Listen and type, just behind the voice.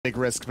big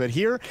risk. But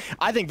here,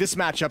 I think this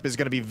matchup is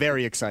going to be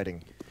very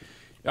exciting.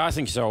 I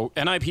think so.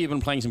 NIP have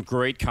been playing some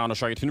great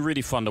Counter-Strike. It's been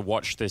really fun to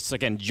watch this.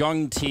 Again,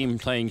 young team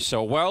playing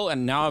so well.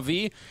 And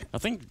NAVI, I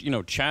think,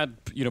 Chad,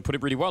 put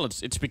it really well.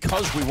 It's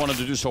because we wanted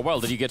to do so well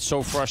that you get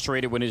so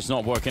frustrated when it's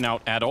not working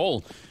out at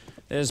all.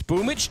 There's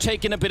Boomich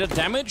taking a bit of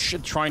damage,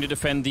 trying to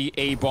defend the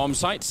A bomb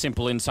site.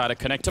 Simple inside a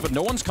connector, but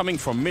no one's coming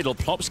from middle.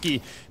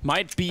 Plopsky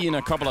might be in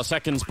a couple of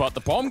seconds, but the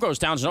bomb goes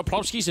down. So now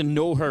Plopsky's in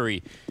no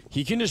hurry.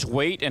 He can just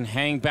wait and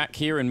hang back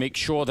here and make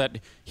sure that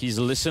he's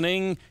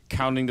listening,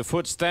 counting the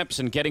footsteps,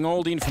 and getting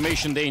all the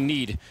information they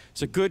need.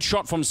 It's a good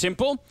shot from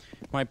Simple.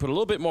 Might put a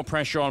little bit more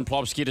pressure on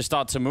Plopsky to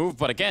start to move,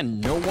 but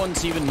again, no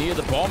one's even near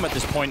the bomb at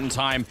this point in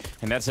time,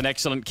 and that's an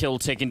excellent kill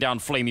taking down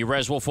Flamey.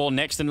 Rez will fall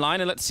next in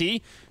line, and let's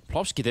see.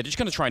 Plopsky, they're just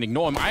going to try and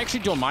ignore him. I actually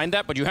don't mind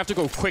that, but you have to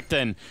go quick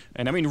then.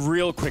 And I mean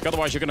real quick,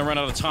 otherwise you're going to run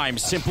out of time.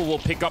 Simple will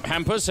pick up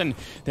Hampus, and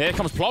there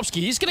comes Plopsky.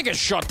 He's going to get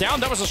shot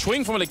down. That was a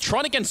swing from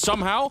Electronic, and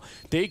somehow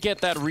they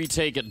get that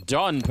retake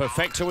done.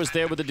 Perfecto is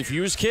there with the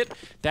defuse kit.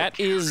 That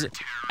is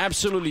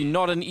absolutely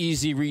not an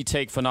easy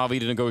retake for NAVI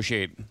to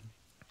negotiate.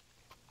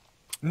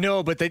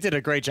 No, but they did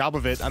a great job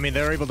of it. I mean,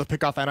 they're able to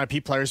pick off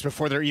NIP players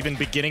before they're even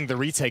beginning the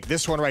retake.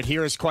 This one right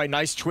here is quite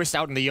nice. Twist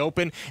out in the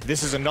open.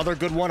 This is another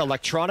good one,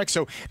 Electronic.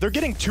 So they're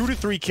getting 2 to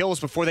 3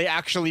 kills before they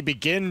actually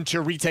begin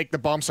to retake the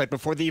bomb site,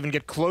 before they even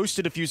get close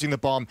to defusing the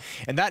bomb.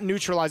 And that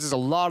neutralizes a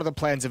lot of the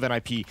plans of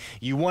NIP.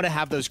 You want to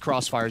have those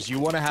crossfires. You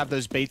want to have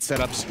those bait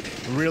setups.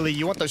 Really,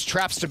 you want those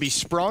traps to be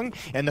sprung.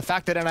 And the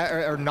fact that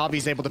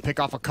NAVI's able to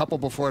pick off a couple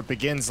before it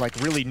begins, like,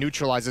 really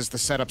neutralizes the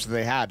setups that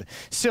they had.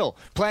 Still,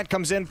 Plant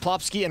comes in,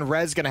 Plopsky and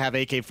Rez going to have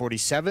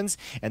AK-47s,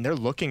 and they're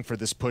looking for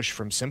this push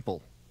from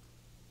Simple.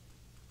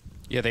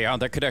 Yeah, they are.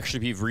 That could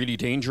actually be really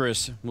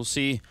dangerous. We'll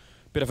see.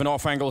 Bit of an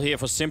off angle here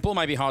for Simple.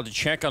 Might be hard to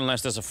check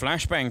unless there's a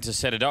flashbang to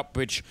set it up,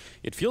 which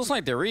it feels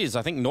like there is.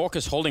 I think Nork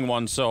is holding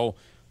one, so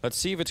let's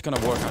see if it's going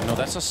to work. No,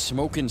 that's a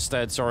smoke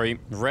instead, sorry.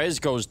 Rez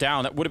goes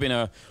down. That would have been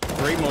a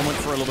great moment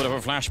for a little bit of a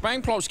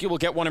flashbang. Plopsky will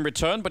get one in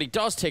return, but he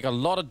does take a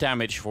lot of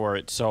damage for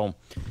it, so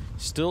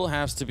still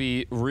has to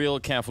be real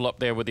careful up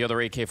there with the other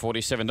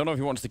AK-47. Don't know if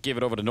he wants to give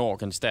it over to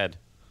Nork instead.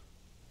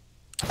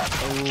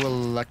 Oh,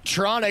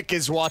 Electronic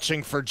is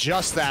watching for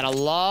just that. A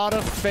lot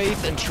of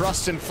faith and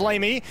trust in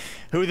Flamey,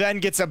 who then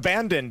gets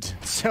abandoned.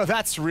 So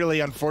that's really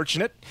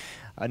unfortunate.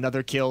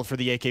 Another kill for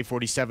the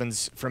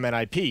AK-47s from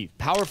NIP.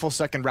 Powerful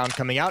second round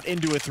coming out.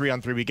 Into a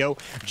 3-on-3 we go.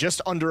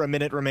 Just under a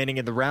minute remaining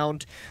in the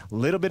round.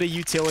 Little bit of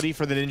utility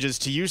for the Ninjas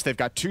to use. They've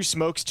got 2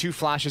 smokes, 2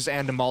 flashes,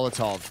 and a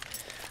Molotov.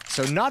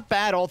 So not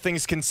bad, all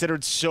things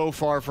considered, so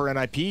far for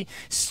NIP.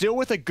 Still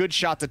with a good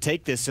shot to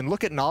take this. And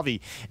look at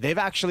NAVI. They've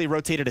actually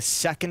rotated a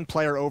second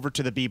player over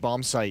to the B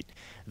bomb site.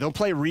 They'll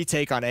play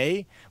retake on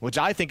A, which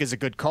I think is a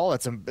good call.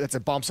 It's a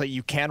bomb site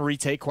you can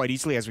retake quite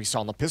easily, as we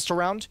saw in the pistol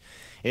round.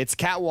 It's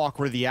Catwalk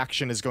where the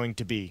action is going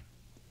to be.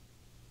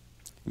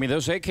 I mean,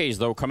 those AKs,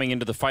 though, coming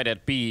into the fight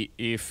at B,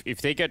 if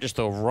they get just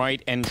the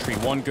right entry,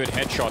 one good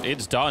headshot,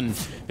 it's done.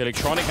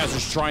 Electronic has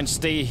to try and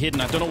stay hidden.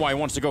 I don't know why he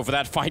wants to go for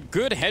that fight.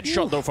 Good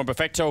headshot, though, from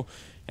Perfecto.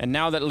 And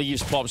now that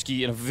leaves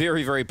Plopsky in a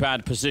very, very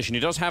bad position. He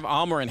does have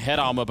armor and head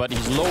armor, but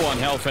he's low on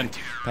health, and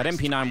that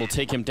MP9 will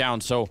take him down.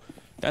 So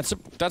that's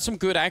some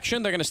good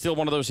action. They're going to steal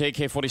one of those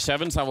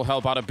AK-47s. That will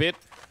help out a bit.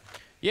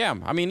 Yeah,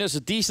 I mean, it's a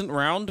decent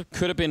round.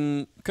 Could have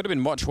been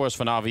much worse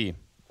for NAVI.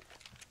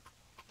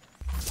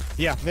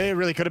 Yeah, it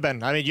really could have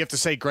been. I mean, you have to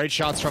say great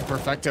shots from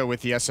Perfecto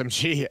with the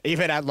SMG.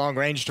 Even at long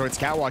range towards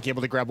Catwalk,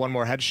 able to grab one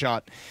more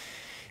headshot.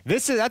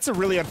 That's a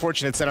really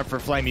unfortunate setup for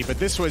Flamey, but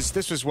this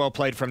was well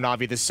played from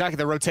NAVI.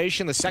 The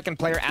rotation, the second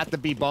player at the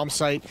B bomb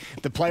site,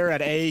 the player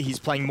at A, he's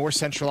playing more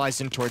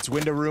centralized in towards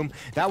window room.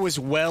 That was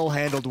well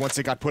handled once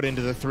it got put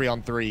into the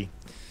 3-on-3.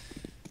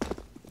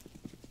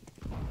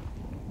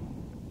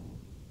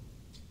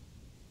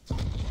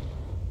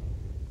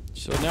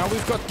 So now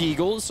we've got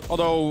Deagles,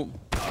 although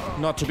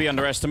not to be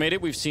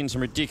underestimated. We've seen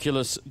some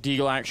ridiculous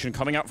Deagle action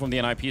coming out from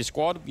the NIP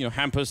squad. You know,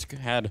 Hampus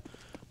had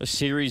a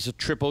series of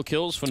triple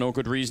kills for no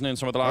good reason in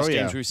some of the last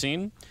games we've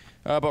seen.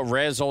 But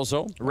Rez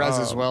also. Rez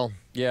as well.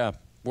 Yeah,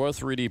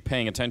 worth really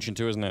paying attention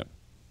to, isn't it?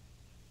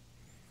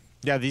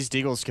 Yeah, these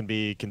Deagles can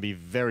be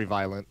very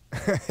violent.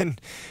 And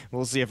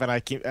we'll see if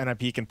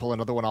NIP can pull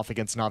another one off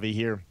against NAVI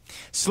here.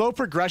 Slow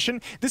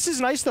progression. This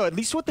is nice, though. At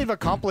least what they've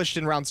accomplished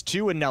in rounds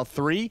 2 and now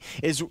 3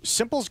 is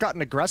Simple's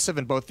gotten aggressive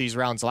in both these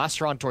rounds.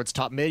 Last round towards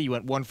top mid, he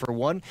went 1 for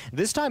 1.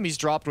 This time he's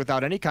dropped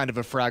without any kind of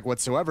a frag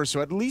whatsoever.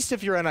 So at least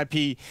if you're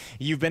NIP,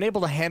 you've been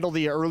able to handle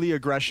the early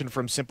aggression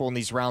from Simple in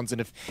these rounds. And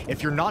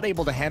if you're not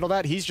able to handle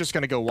that, he's just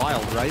going to go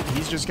wild, right?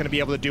 He's just going to be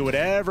able to do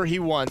whatever he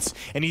wants.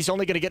 And he's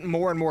only going to get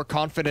more and more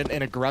confident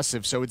and aggressive.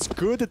 So it's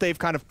good that they've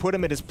kind of put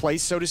him in his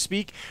place, so to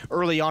speak,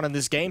 early on in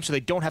this game, so they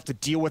don't have to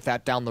deal with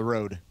that down the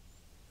road.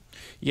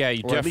 Yeah,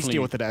 you definitely, at least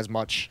deal with it as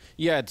much.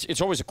 Yeah,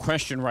 it's always a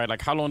question, right?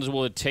 Like, how long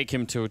will it take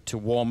him to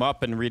warm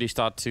up and really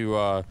start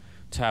to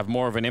have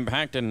more of an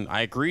impact? And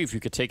I agree, if you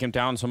could take him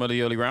down some of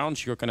the early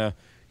rounds, you're gonna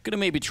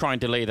maybe try and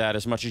delay that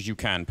as much as you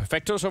can.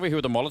 Perfecto's over here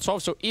with the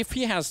Molotov, so if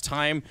he has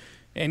time,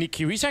 any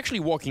Q, he's actually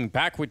walking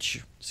back,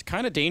 which is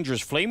kind of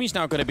dangerous. Flamey's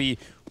now going to be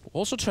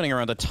Also turning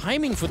around. The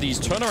timing for these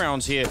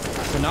turnarounds here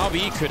for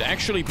NAVI could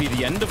actually be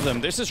the end of them.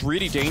 This is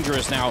really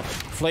dangerous now.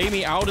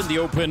 Flamey out in the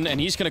open, and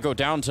he's going to go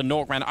down to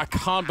Nork, man. I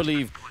can't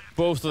believe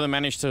both of them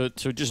managed to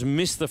just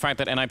miss the fact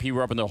that NIP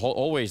were up in the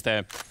always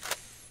there.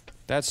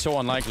 That's so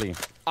unlikely.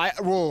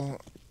 Well,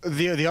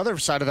 the other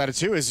side of that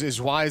too is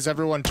why is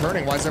everyone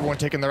turning? Why is everyone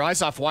taking their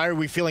eyes off? Why are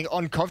we feeling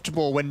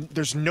uncomfortable when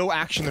there's no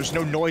action, there's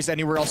no noise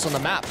anywhere else on the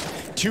map?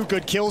 2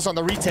 good kills on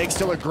the retake,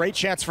 still a great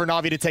chance for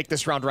Navi to take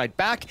this round right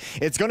back.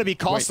 It's going to be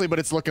costly, but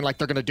it's looking like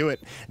they're going to do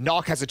it.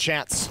 Nok has a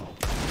chance.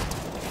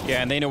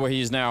 Yeah, and they know where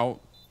he is now.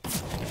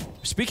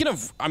 Speaking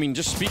of, I mean,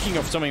 just speaking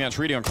of something that's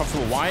really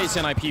uncomfortable, why is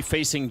NIP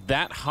facing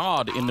that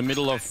hard in the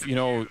middle of, you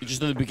know,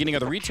 just in the beginning of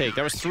the retake?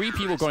 There was 3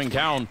 people going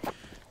down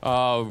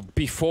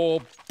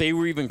before they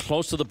were even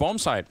close to the bomb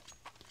site.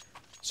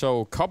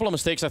 So a couple of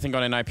mistakes, I think,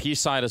 on NIP's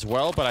side as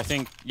well. But I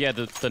think, yeah,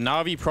 the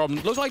Navi problem,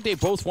 it looked like they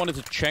both wanted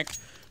to check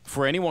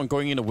for anyone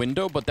going in a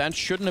window, but that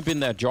shouldn't have been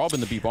their job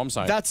in the B bomb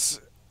site.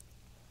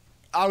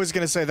 I was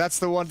going to say, that's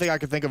the one thing I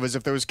could think of is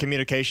if there was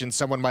communication,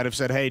 someone might have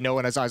said, hey, no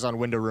one has eyes on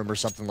window room or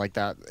something like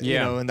that. Yeah. You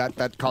know, and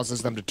that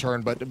causes them to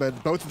turn. But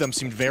both of them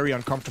seemed very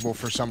uncomfortable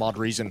for some odd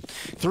reason.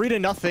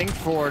 3-0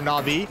 for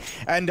Navi.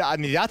 And, I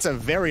mean, that's a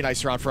very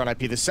nice round for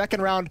NIP. The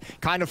second round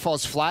kind of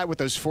falls flat with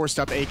those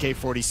forced-up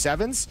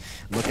AK-47s.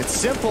 Look at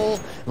Simple.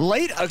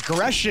 Late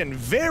aggression.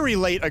 Very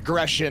late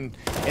aggression.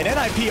 And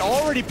NIP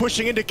already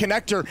pushing into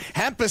connector.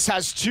 Hampus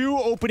has 2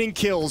 opening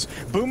kills.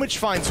 Boomich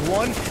finds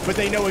 1, but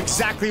they know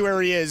exactly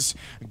where he is.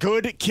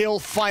 Good kill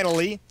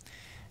finally,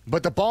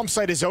 but the bomb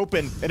site is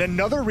open in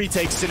another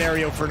retake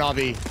scenario for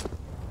Navi.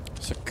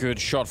 It's a good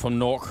shot from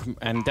Nork,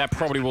 and that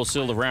probably will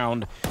seal the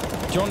round.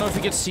 Don't know if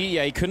you could see,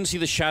 yeah, he couldn't see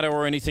the shadow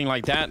or anything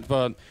like that,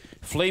 but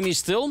Flamey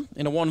still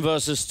in a 1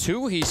 versus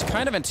 2. He's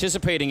kind of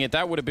anticipating it.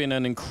 That would have been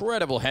an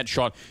incredible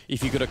headshot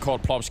if you could have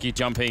caught Plopsky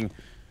jumping.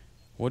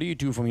 What do you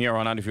do from here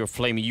on out if you're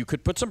Flamey? You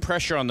could put some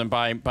pressure on them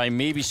by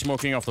maybe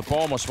smoking off the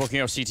bomb or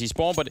smoking off CT's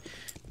bomb, but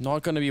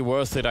not going to be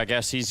worth it, I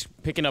guess. He's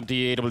picking up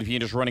the AWP and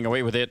just running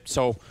away with it.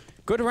 So,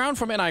 good round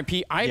from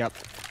NIP. I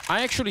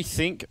actually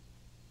think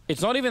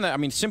it's not even that. I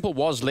mean, Simple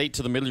was late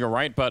to the middle, you're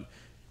right, but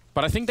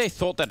I think they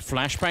thought that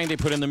flashbang they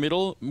put in the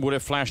middle would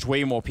have flashed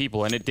way more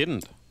people, and it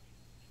didn't.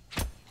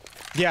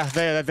 Yeah,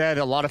 they had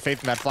a lot of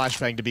faith in that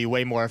flashbang to be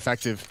way more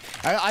effective.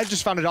 I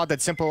just found it odd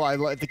that Simple, I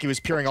think he was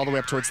peering all the way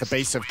up towards the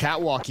base of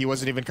Catwalk. He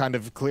wasn't even kind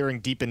of clearing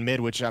deep in mid,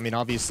 which, I mean,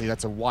 obviously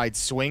that's a wide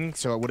swing,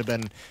 so it would have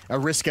been a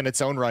risk in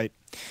its own right.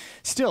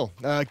 Still,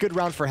 a good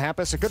round for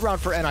Hampus, a good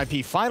round for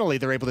NIP. Finally,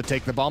 they're able to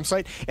take the bomb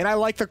site, and I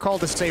like the call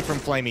to stay from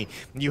Flamey.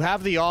 You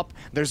have the op,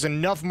 there's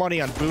enough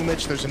money on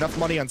Boomich, there's enough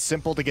money on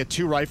Simple to get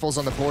 2 rifles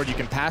on the board. You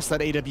can pass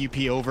that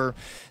AWP over,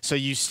 so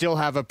you still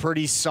have a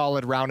pretty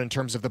solid round in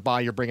terms of the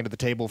buy you're bringing to the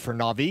table for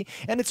Navi,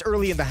 and it's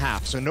early in the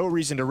half, so no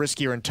reason to risk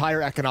your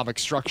entire economic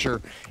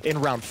structure in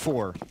round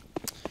 4.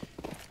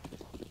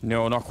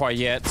 No, not quite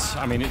yet.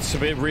 I mean, it's a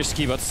bit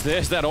risky, but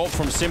there's that ult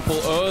from Simple.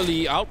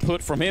 Early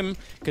output from him.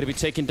 Going to be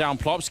taking down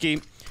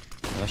Plopsky.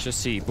 Let's just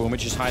see.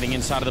 Boomich is hiding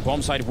inside of the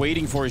bomb site,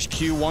 waiting for his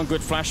cue. 1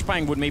 good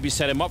flashbang would maybe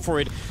set him up for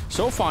it.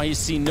 So far, he's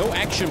seen no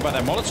action by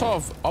that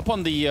Molotov up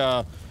on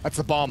the... That's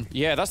the bomb.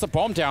 Yeah, that's the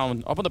bomb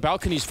down. Up on the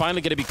balcony, he's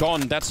finally going to be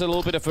gone. That's a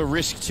little bit of a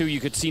risk, too.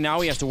 You could see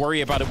now he has to worry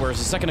about it, whereas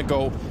a second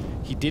ago,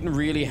 he didn't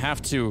really have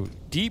to.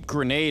 Deep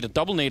grenade, a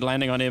double nade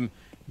landing on him,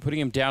 putting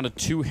him down to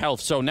 2 health.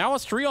 So now a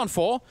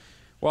 3-on-4.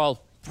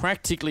 Well,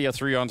 practically a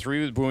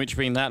 3-on-3 with Boomich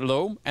being that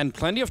low, and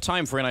plenty of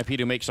time for NIP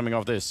to make something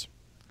of this.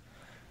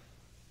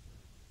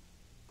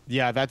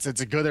 Yeah,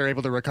 it's good they're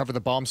able to recover the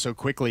bomb so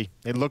quickly.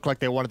 It looked like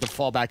they wanted to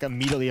fall back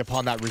immediately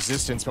upon that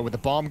resistance, but with the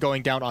bomb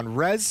going down on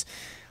res,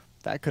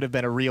 that could have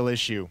been a real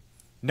issue.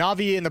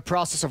 Navi in the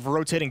process of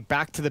rotating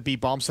back to the B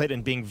bomb site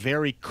and being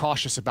very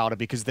cautious about it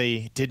because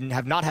they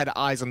have not had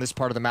eyes on this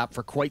part of the map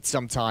for quite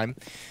some time.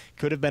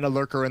 Could have been a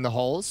lurker in the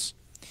halls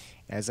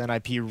as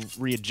NIP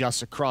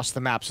readjusts across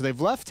the map. So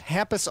they've left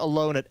Hampus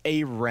alone at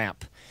A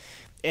ramp.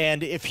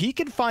 And if he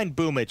can find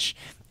Boomich,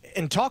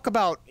 and talk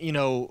about, you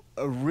know,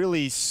 a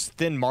really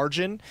thin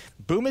margin,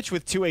 Boomich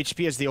with 2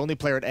 HP as the only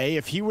player at A,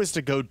 if he was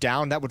to go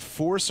down, that would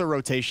force a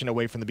rotation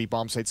away from the B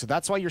bomb site. So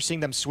that's why you're seeing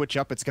them switch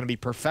up. It's going to be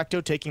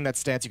Perfecto taking that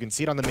stance. You can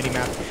see it on the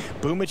minimap.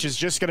 Boomich is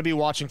just going to be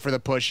watching for the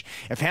push.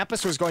 If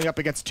Hampus was going up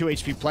against a 2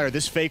 HP player,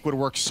 this fake would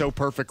work so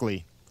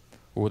perfectly.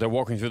 Oh, they're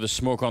walking through the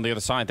smoke on the other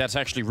side. That's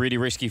actually really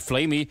risky.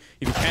 Flamey,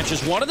 if he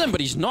catches one of them,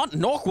 but he's not.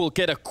 Nok will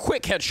get a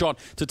quick headshot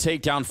to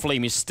take down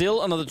Flamey.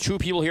 Still another 2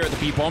 people here at the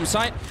B bomb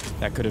site.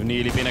 That could have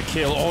nearly been a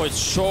kill. Oh, it's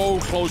so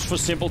close for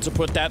Simple to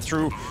put that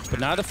through.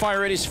 But now the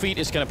fire at his feet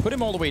is going to put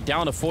him all the way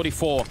down to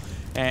 44.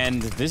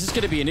 And this is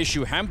going to be an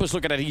issue. Hampus,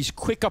 look at that. He's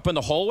quick up in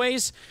the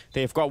hallways.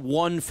 They've got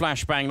 1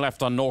 flashbang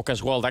left on Nok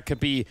as well. That could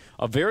be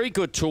a very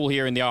good tool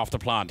here in the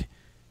afterplant.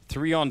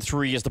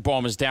 3-on-3 as the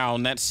bomb is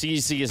down. That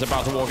CZ is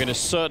about to walk into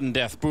certain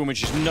death.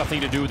 Boomich has nothing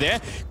to do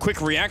there.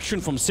 Quick reaction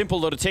from Simple,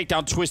 though, to take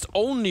down Twist.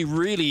 Only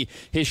really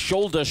his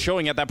shoulder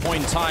showing at that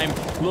point in time.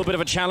 A little bit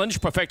of a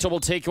challenge. Perfecto will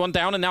take one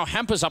down, and now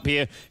Hampus up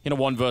here in a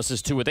 1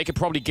 versus 2. They could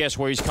probably guess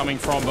where he's coming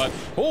from, but...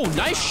 Oh,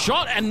 nice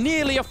shot, and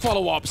nearly a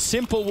follow-up.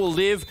 Simple will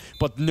live,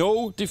 but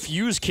no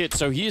defuse kit,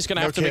 so he's going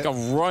to have to make a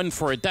run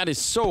for it. That is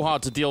so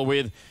hard to deal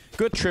with.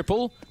 Good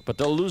triple, but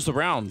they'll lose the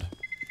round.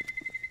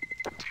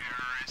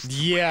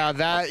 Yeah,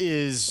 that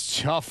is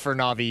tough for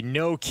Navi.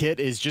 No kit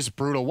is just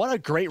brutal. What a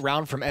great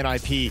round from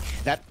NIP.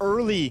 That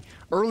early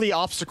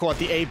obstacle at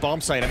the A bomb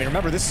site. I mean,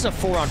 remember, this is a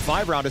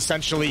 4-on-5 round,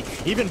 essentially.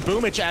 Even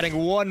Boomich adding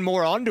one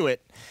more onto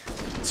it.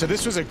 So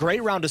this was a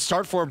great round to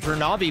start for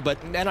Navi,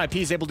 but NIP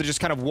is able to just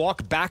kind of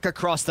walk back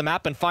across the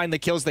map and find the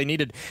kills they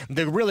needed.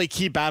 The really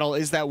key battle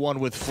is that one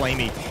with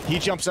Flamey. He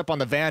jumps up on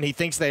the van. He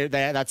thinks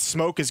that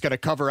smoke is going to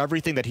cover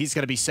everything, that he's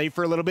going to be safe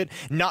for a little bit,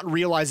 not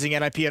realizing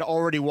NIP had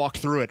already walked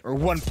through it, or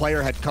one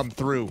player had come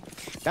through.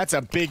 That's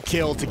a big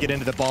kill to get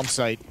into the bomb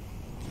site.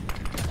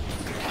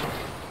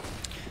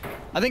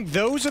 I think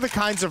those are the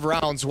kinds of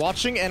rounds.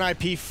 Watching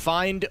NIP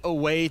find a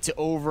way to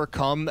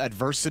overcome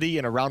adversity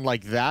in a round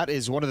like that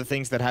is one of the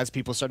things that has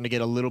people starting to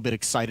get a little bit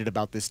excited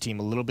about this team,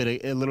 a little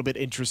bit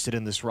interested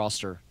in this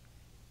roster.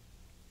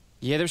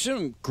 Yeah, there's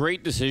some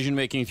great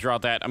decision-making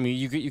throughout that. I mean,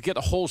 you get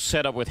the whole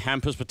setup with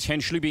Hampus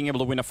potentially being able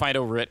to win a fight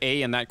over at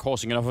A and that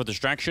causing enough of a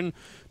distraction,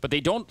 but they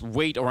don't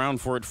wait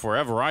around for it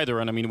forever either.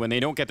 And I mean, when they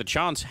don't get the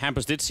chance,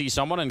 Hampus did see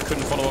someone and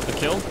couldn't follow up the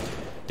kill.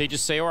 They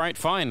just say, all right,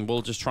 fine,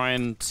 we'll just try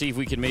and see if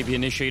we can maybe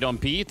initiate on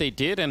B. They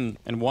did and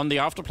won the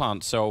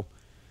afterplant, so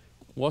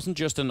wasn't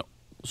just an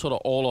sort of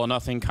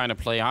all-or-nothing kind of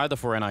play either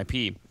for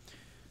NIP.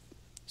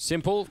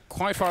 Simple,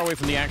 quite far away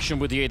from the action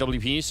with the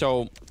AWP,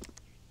 so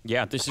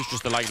yeah, this is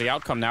just the likely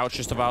outcome now. It's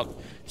just about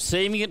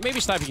saving it, maybe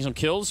sniping some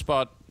kills,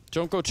 but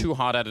don't go too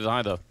hard at it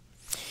either.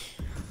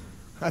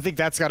 I think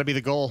that's got to be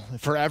the goal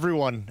for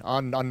everyone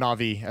on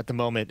Navi at the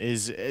moment,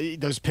 is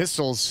those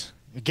pistols.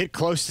 Get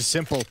close to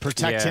Simple,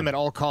 protect him at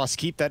all costs,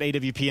 keep that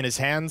AWP in his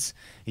hands.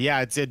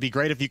 Yeah, it'd be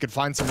great if you could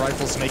find some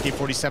rifles, some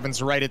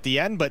AK-47s right at the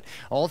end, but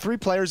all 3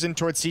 players in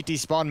towards CT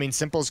spawn means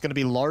Simple's going to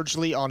be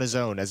largely on his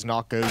own as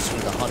Knock goes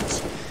for the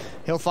hunt.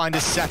 He'll find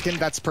his second,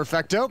 that's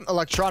perfecto.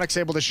 Electronics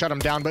able to shut him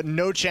down, but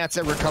no chance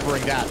at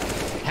recovering that.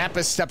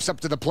 Hampus steps up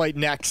to the plate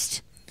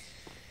next.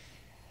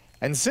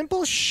 And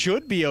Simple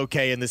should be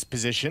okay in this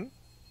position.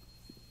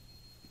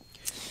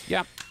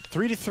 Yeah.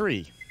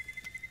 3-3.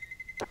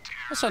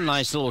 That's a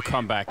nice little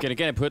comeback, and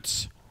again, it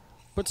puts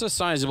a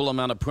sizable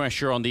amount of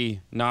pressure on the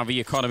Navi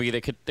economy.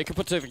 They could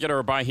put together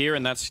a buy here,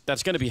 and that's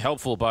going to be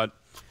helpful. But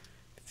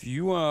if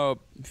you are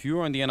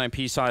on the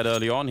NIP side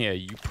early on here,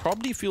 you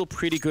probably feel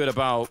pretty good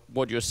about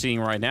what you're seeing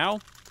right now.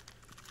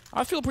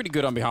 I feel pretty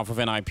good on behalf of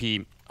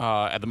NIP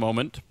at the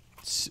moment.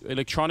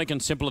 Electronic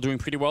and Simple are doing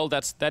pretty well.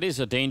 That is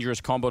a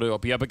dangerous combo to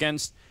be up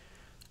against,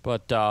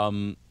 but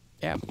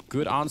yeah,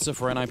 good answer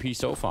for NIP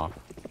so far.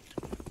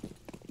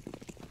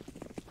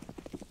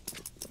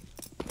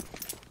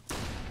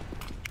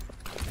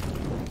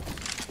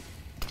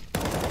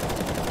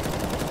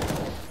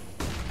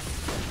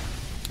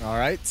 All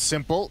right,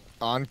 Simple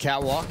on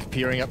catwalk,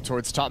 peering up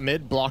towards top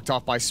mid, blocked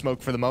off by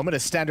smoke for the moment. A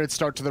standard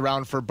start to the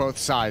round for both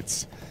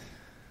sides.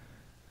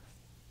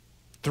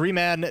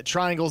 3-man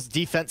triangles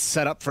defense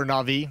set up for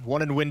Navi.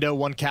 1 in window,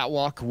 1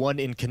 catwalk, 1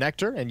 in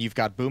connector, and you've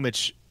got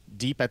Boomich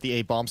deep at the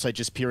A bomb site,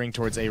 just peering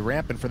towards A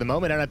ramp. And for the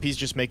moment, NIP's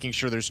just making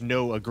sure there's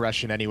no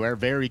aggression anywhere.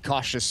 Very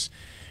cautious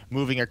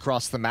moving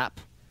across the map.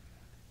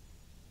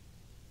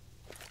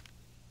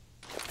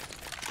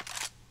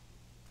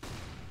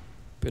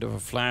 Bit of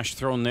a flash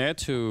thrown there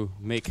to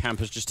make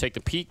Hampus just take the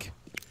peek.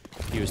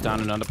 He was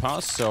down in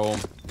underpass, so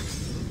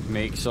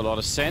makes a lot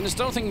of sense.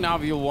 Don't think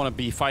Navi will want to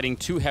be fighting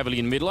too heavily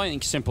in middle. I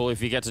think Simple,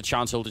 if he gets a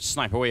chance, he'll just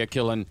snipe away a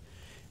kill and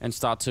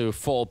start to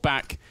fall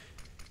back.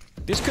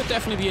 This could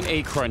definitely be an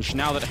A crunch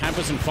now that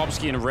Hampus and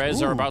Plopsky and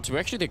Rez are about to...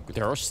 Actually,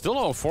 there are still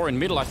all 4 in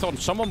middle. I thought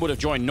someone would have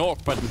joined Nork,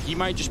 but he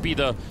might just be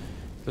the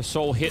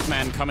sole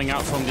hitman coming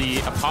out from the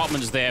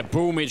apartments there.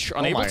 Boomich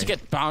unable to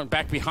get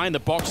back behind the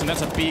box, and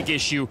that's a big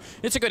issue.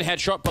 It's a good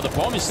headshot, but the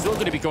bomb is still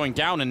going to be going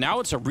down, and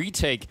now it's a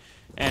retake,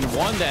 and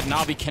one that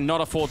Navi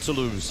cannot afford to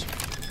lose.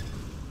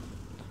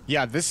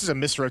 Yeah, this is a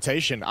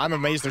misrotation. I'm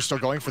amazed they're still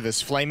going for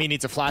this. Flamey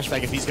needs a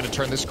flashback if he's going to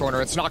turn this corner.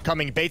 It's not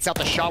coming. Baits out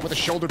the shot with a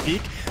shoulder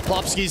peek.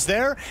 Plopsky's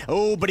there.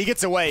 Oh, but he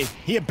gets away.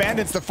 He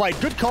abandons the fight.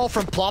 Good call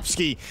from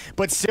Plopsky,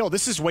 but still,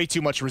 this is way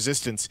too much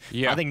resistance.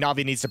 Yeah. I think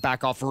Navi needs to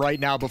back off right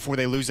now before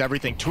they lose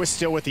everything. Twist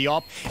still with the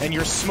op, and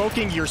you're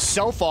smoking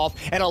yourself off,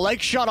 and a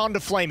leg shot onto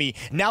Flamey.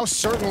 Now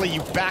certainly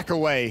you back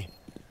away.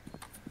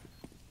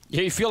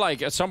 Yeah, you feel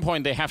like at some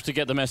point they have to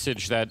get the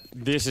message that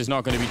this is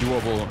not going to be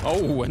doable.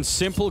 Oh, and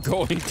Simple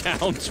going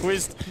down.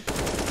 Twist.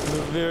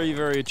 A very,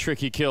 very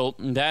tricky kill.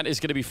 That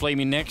is going to be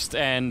Flamey next.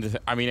 And,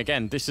 I mean,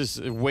 again, this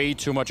is way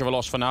too much of a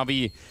loss for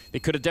Navi. They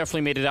could have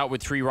definitely made it out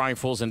with 3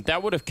 rifles, and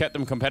that would have kept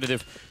them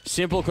competitive.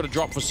 Simple could have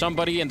dropped for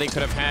somebody, and they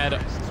could have had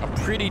a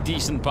pretty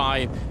decent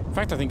buy. In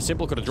fact, I think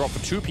Simple could have dropped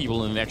for 2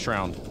 people in the next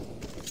round.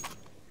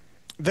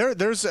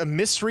 There's a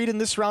misread in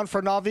this round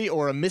for Navi,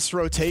 or a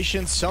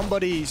misrotation.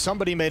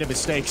 Somebody made a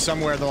mistake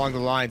somewhere along the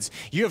lines.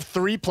 You have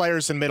 3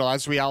 players in middle,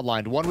 as we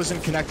outlined. One was in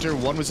connector,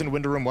 one was in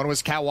window room, one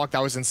was catwalk,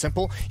 that was in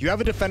simple. You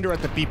have a defender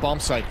at the B bomb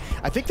site.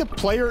 I think the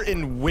player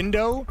in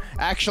window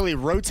actually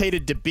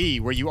rotated to B,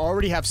 where you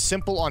already have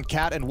simple on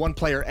cat and 1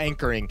 player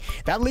anchoring.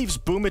 That leaves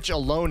Boomich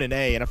alone in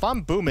A, and if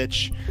I'm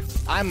Boomich,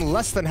 I'm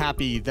less than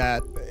happy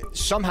that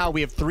somehow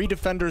we have 3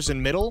 defenders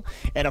in middle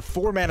and a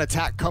 4-man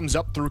attack comes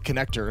up through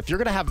connector. If you're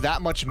gonna have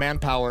that much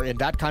manpower in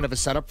that kind of a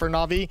setup for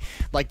Navi,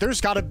 like, there's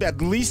gotta at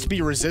least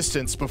be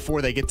resistance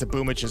before they get to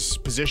Boomich's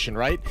position,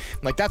 right?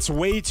 Like, that's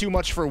way too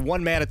much for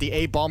 1 man at the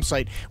A bomb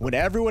site when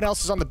everyone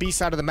else is on the B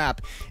side of the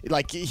map.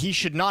 Like, he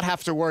should not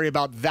have to worry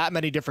about that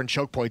many different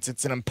choke points.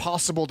 It's an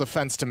impossible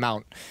defense to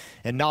mount,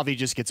 and Navi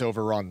just gets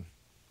overrun.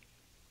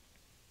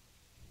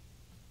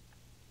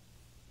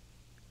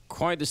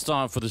 Quite the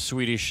start for the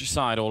Swedish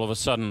side all of a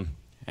sudden,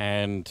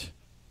 and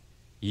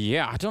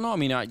yeah, I don't know. I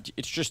mean,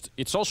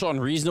 it's also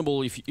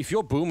unreasonable if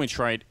you're Boomich,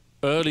 right,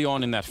 early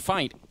on in that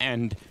fight,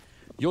 and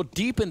you're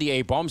deep in the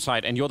A bomb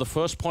site, and you're the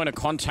first point of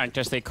contact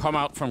as they come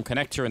out from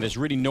connector, and there's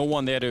really no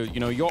one there to, you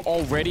know, you're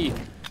already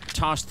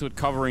tasked with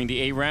covering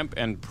the A ramp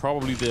and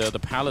probably the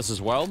palace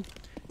as well,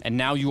 and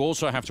now you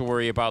also have to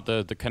worry about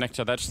the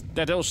connector.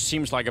 That also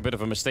seems like a bit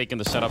of a mistake in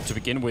the setup to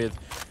begin with.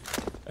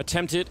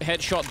 Attempted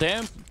headshot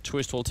there.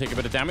 Twist will take a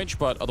bit of damage,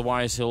 but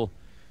otherwise he'll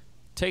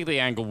take the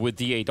angle with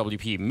the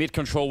AWP. Mid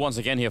control once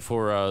again here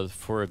for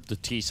the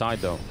T side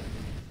though.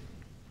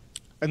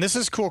 And this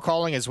is cool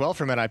calling as well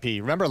from NIP.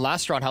 Remember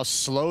last round how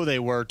slow they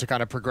were to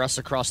kind of progress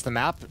across the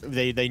map?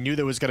 They knew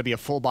there was going to be a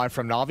full buy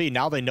from Navi.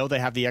 Now they know they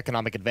have the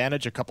economic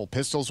advantage. A couple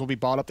pistols will be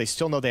bought up. They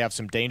still know they have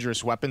some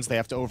dangerous weapons they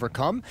have to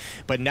overcome.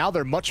 But now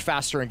they're much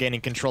faster in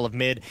gaining control of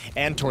mid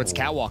and towards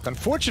catwalk.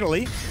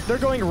 Unfortunately, they're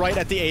going right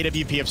at the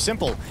AWP of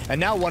Simple. And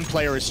now 1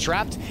 player is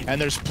trapped.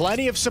 And there's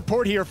plenty of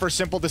support here for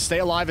Simple to stay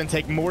alive and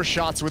take more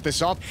shots with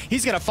this off.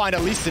 He's going to find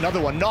at least another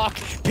one. Knock,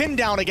 pinned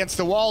down against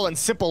the wall, and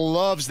Simple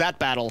loves that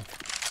battle.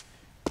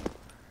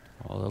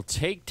 Well, they'll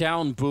take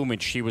down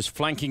Boomich. He was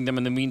flanking them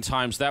in the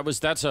meantime. So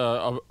that's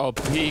a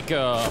big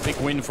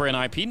win for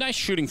NIP. Nice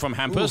shooting from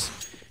Hampus.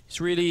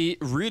 He's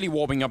really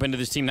warming up into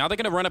this team. Now they're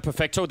going to run a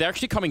Perfecto. They're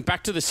actually coming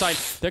back to the site.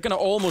 They're going to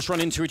almost run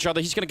into each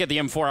other. He's going to get the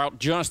M4 out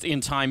just in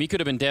time. He could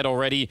have been dead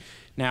already.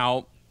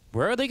 Now,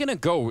 where are they going to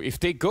go? If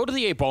they go to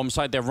the A-bomb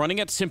side, they're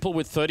running at simple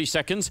with 30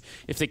 seconds.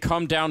 If they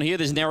come down here,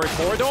 there's narrow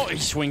corridor. He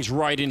swings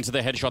right into the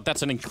headshot.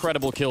 That's an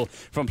incredible kill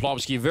from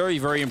Plopsky. Very,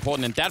 very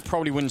important, and that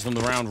probably wins them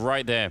the round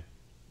right there.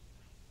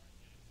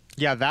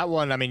 Yeah, that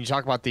one, I mean, you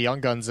talk about the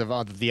young guns of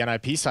the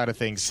NIP side of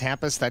things.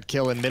 Hampus, that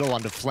kill in middle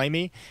onto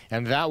Flamey,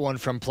 and that one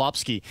from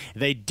Plopsky.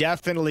 They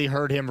definitely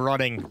heard him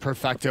running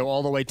Perfecto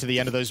all the way to the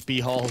end of those B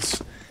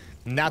halls.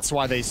 And that's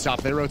why they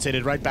stopped. They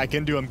rotated right back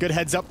into him. Good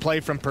heads-up play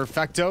from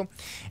Perfecto.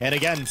 And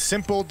again,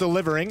 Simple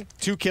delivering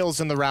 2 kills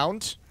in the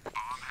round.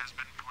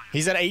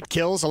 He's at 8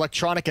 kills,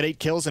 Electronic at 8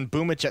 kills, and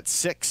Boomich at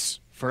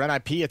 6. For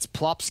NIP, it's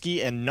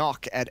Plopsky and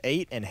Knock at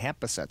 8, and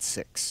Hampus at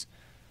 6.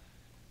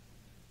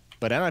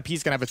 But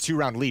NIP's going to have a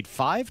 2-round lead,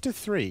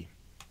 5-3.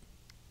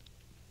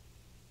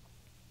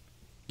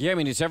 Yeah, I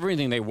mean, it's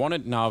everything they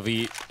wanted,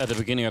 Navi, at the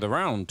beginning of the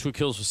round. 2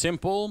 kills for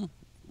Simple,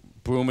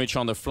 Boomich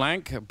on the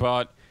flank,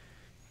 but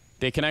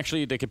they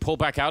could pull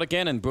back out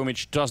again, and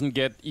Boomich doesn't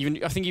get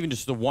I think even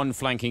just the 1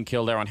 flanking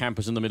kill there on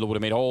Hampus in the middle would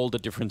have made all the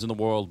difference in the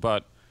world,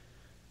 but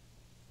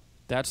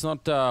that's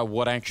not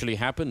what actually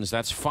happens.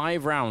 That's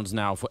 5 rounds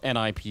now for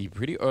NIP,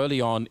 pretty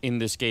early on in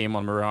this game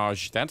on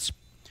Mirage. That's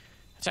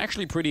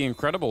actually pretty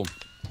incredible.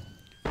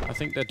 I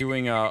think they're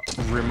doing a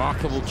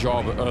remarkable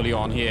job early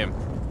on here.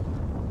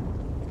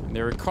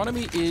 Their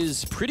economy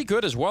is pretty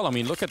good as well. I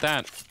mean, look at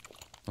that.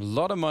 A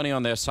lot of money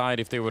on their side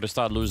if they were to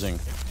start losing.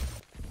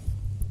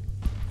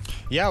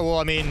 Yeah, well,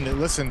 I mean,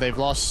 listen, they've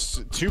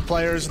lost 2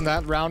 players in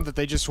that round that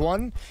they just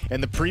won.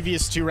 In the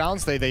previous 2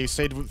 rounds, they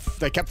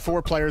kept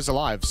 4 players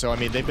alive. So, I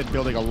mean, they've been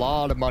building a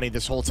lot of money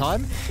this whole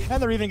time.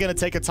 And they're even going to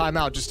take a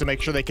timeout just to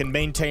make sure they can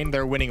maintain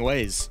their winning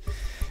ways.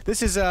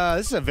 This is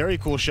a very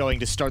cool showing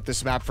to start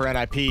this map for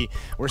NIP.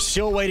 We're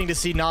still waiting to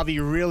see Navi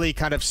really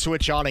kind of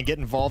switch on and get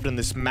involved in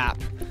this map.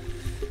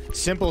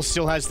 Simple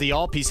still has the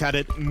AWP. He's had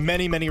it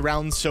many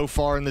rounds so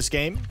far in this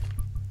game,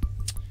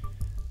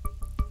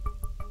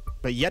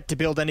 but yet to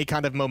build any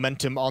kind of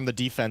momentum on the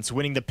defense,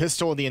 winning the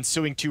pistol in the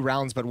ensuing 2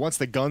 rounds. But once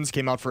the guns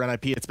came out for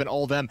NIP, it's been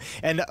all them.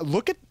 And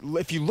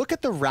if you look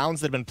at the rounds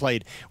that have been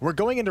played, we're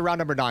going into round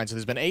number 9, so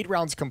there's been 8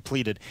 rounds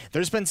completed.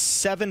 There's been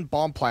 7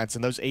 bomb plants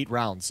in those 8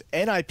 rounds.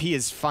 NIP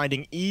is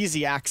finding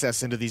easy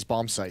access into these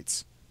bomb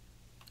sites.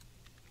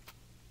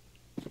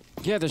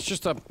 Yeah, there's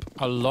just a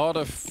lot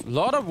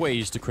of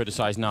ways to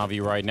criticize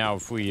Navi right now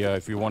if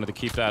we wanted to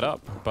keep that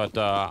up. But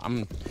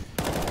I'm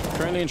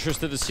currently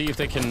interested to see if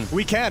they can.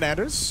 We can,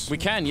 Anders. We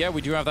can, yeah.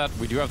 We do have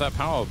that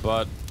power,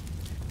 but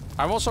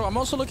I'm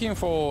also looking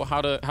for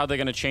how they're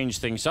going to change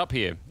things up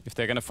here. If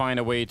they're going to find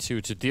a way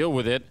to deal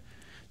with it.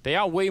 They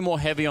are way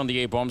more heavy on the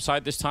A bomb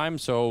side this time,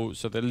 so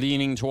they're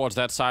leaning towards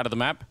that side of the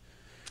map,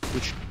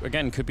 which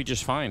again could be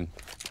just fine.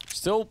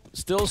 Still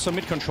some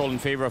mid control in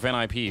favor of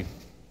NIP.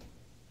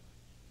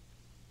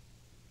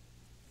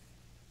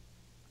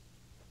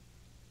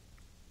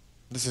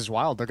 This is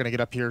wild. They're going to get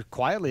up here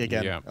quietly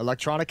again. Yeah.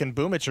 Electronic and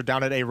Boomich are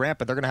down at A ramp,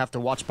 but they're going to have to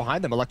watch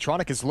behind them.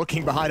 Electronic is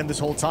looking behind him this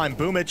whole time.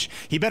 Boomich,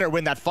 he better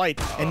win that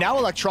fight. And now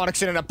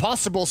Electronic's in an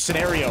impossible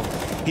scenario.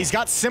 He's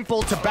got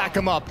Simple to back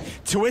him up.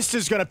 Twist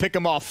is going to pick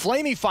him off.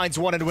 Flamey finds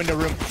one in window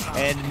room,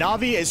 and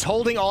Navi is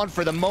holding on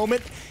for the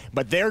moment,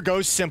 but there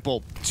goes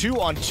Simple.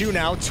 2-on-2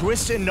 now.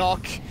 Twist and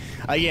Knock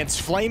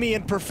against Flamey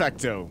and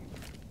Perfecto.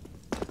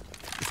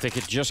 If they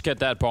could just get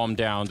that bomb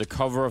down, the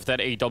cover of that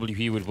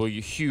AWP would be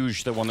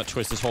huge, the one that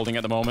Twist is holding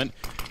at the moment.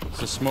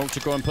 So Smoke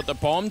to go and put the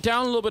bomb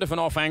down, a little bit of an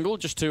off angle,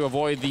 just to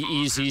avoid the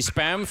easy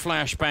spam.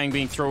 Flashbang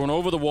being thrown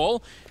over the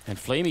wall, and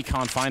Flamey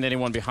can't find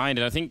anyone behind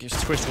it. I think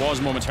Twist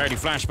was momentarily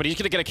flashed, but he's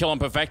going to get a kill on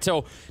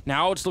Perfecto.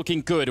 Now it's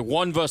looking good.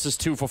 1 versus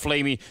 2 for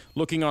Flamey,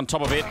 looking on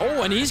top of it.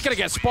 Oh, and he's going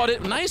to get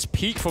spotted. Nice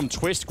peek from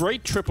Twist.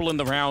 Great triple in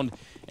the round,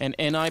 and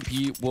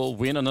NIP will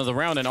win another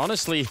round. And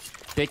honestly,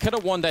 they could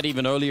have won that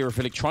even earlier. If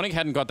Electronic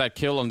hadn't got that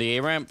kill on the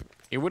A ramp,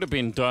 it would have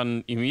been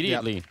done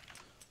immediately. Yep.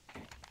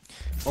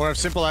 Or if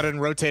Simple hadn't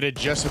rotated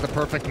just at the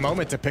perfect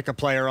moment to pick a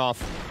player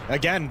off.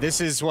 Again, this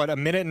is, what,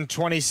 1 minute and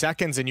 20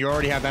 seconds, and you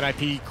already have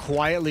NIP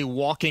quietly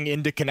walking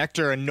into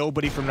connector, and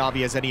nobody from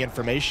Navi has any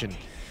information.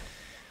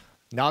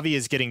 Navi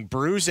is getting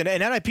bruised, and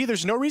NIP,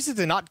 there's no reason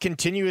to not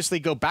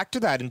continuously go back to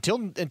that until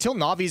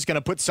Navi's going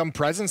to put some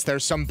presence there,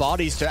 some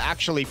bodies to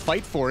actually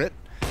fight for it.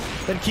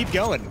 Then keep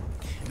going.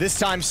 This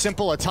time,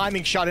 Simple, a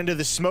timing shot into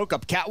the smoke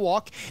up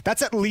catwalk.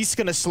 That's at least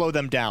going to slow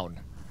them down.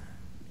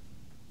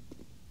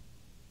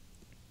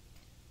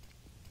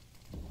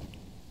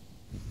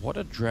 What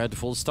a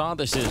dreadful start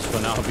this is for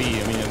Navi.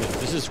 I mean,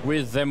 this is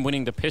with them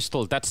winning the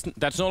pistol. That's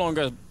no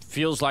longer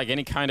feels like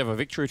any kind of a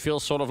victory. It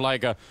feels sort of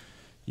like a,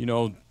 you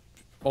know,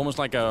 almost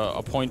like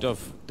a point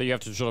of that you have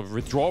to sort of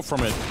withdraw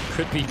from it.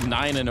 Could be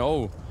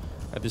 9-0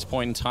 at this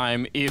point in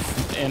time if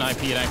NIP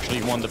had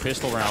actually won the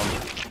pistol round.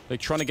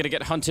 Electronic gonna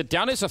get hunted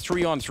down. It's a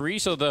 3-on-3,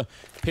 so the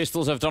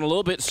pistols have done a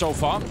little bit so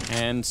far.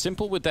 And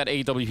Simple with that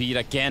AWP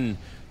again.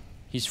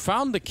 He's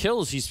found the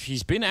kills.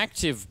 He's been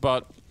active,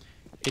 but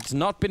it's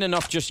not been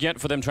enough just yet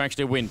for them to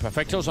actually win.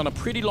 Perfecto's on a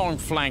pretty long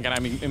flank, and I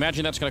mean,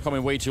 imagine that's going to come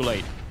in way too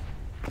late.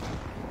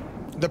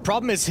 The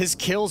problem is his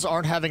kills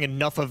aren't having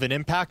enough of an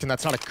impact, and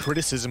that's not a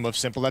criticism of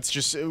Simple. That's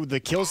just the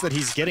kills that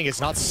he's getting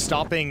is not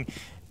stopping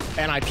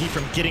NIP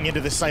from getting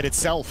into the site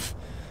itself.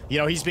 You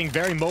know, he's being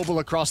very mobile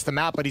across the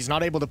map, but he's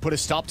not able to put a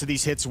stop to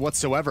these hits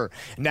whatsoever.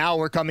 Now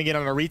we're coming in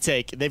on a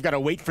retake. They've got to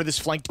wait for this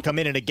flank to come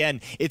in, and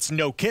again, it's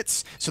no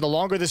kits. So the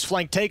longer this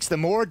flank takes, the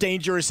more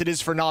dangerous it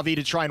is for Navi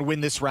to try and win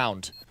this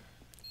round.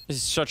 This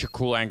is such a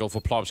cool angle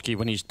for Plopsky.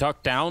 When he's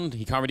ducked down,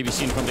 he can't really be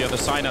seen from the other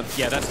side. Now,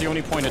 yeah, that's the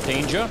only point of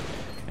danger.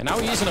 And now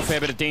he's in a fair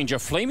bit of danger.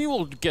 Flamey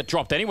will get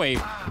dropped anyway.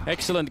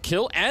 Excellent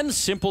kill. And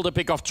Simple to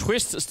pick off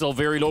Twist. Still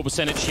very low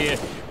percentage here.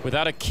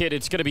 Without a kit,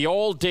 it's going to be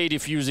all day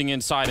diffusing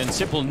inside. And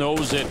Simple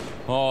knows it.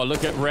 Oh,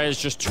 look at Rez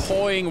just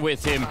toying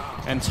with him.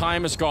 And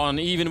time is gone,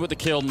 even with the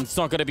kill. And it's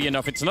not going to be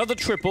enough. It's another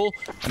triple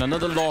and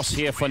another loss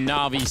here for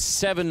Navi.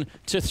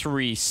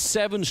 7-3.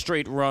 7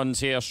 straight rounds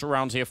here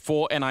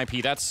for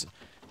NIP. That's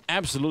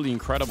absolutely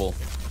incredible.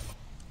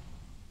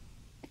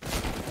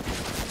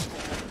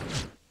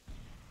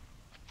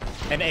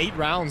 And 8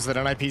 rounds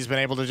that NIP's been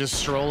able to just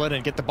stroll in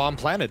and get the bomb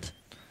planted.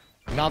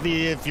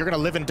 Navi, if you're going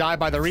to live and die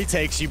by the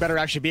retakes, you better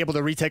actually be able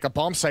to retake a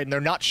bomb site, and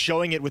they're not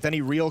showing it with any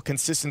real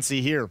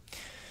consistency here.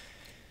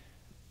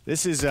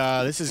 This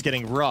is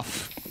getting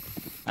rough.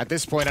 At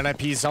this point,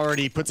 NIP's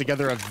already put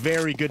together a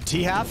very good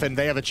T-half, and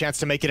they have a chance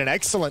to make it an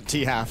excellent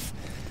T-half.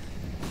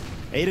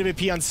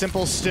 AWP on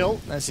Simple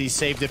still, as he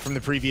saved it from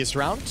the previous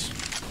round.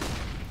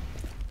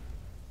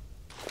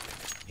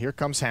 Here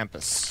comes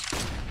Hampus.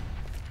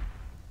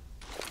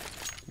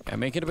 Yeah,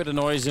 making a bit of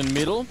noise in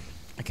middle.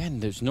 Again,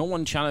 there's no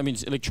one challenging. I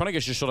mean, Electronic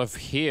is just sort of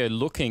here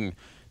looking.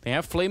 They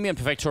have Flamey and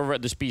Perfecto over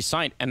at this B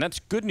site, and that's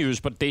good news,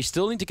 but they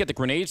still need to get the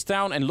grenades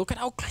down, and look at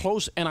how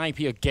close NIP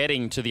are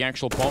getting to the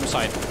actual bomb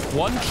site.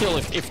 1 kill,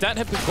 if that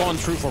had gone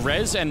through for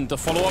Rez, and the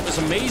follow-up is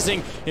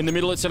amazing. In the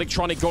middle, it's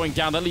Electronic going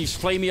down. That leaves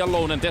Flamey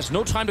alone, and there's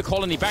no time to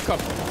call any backup.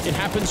 It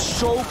happens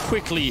so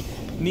quickly.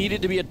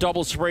 Needed to be a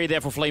double spray there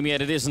for Flamey,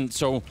 and it isn't,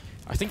 so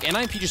I think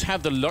NIP just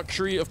have the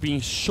luxury of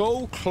being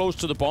so close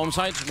to the bomb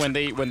sites when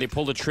they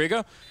pull the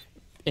trigger,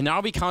 and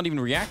now we can't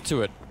even react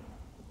to it.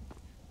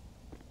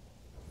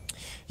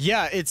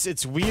 Yeah,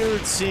 it's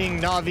weird seeing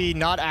Navi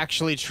not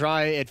actually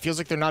try. It feels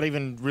like they're not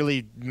even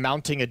really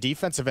mounting a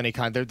defense of any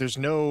kind. There's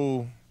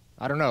no,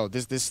 I don't know.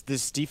 This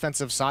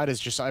defensive side is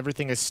just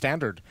everything is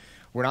standard.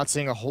 We're not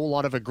seeing a whole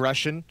lot of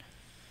aggression.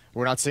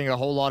 We're not seeing a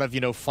whole lot of,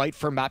 you know, fight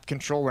for map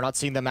control. We're not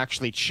seeing them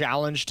actually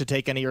challenge to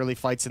take any early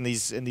fights in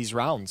these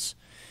rounds.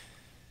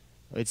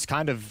 It's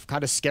kind of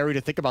scary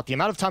to think about the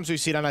amount of times we've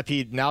seen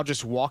NIP now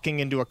just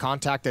walking into a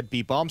contact at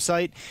B bomb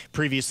site,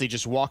 previously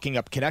just walking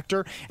up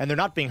connector, and they're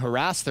not being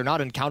harassed. They're not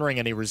encountering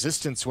any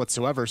resistance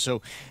whatsoever.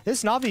 So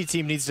this Navi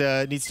team needs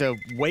to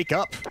wake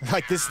up.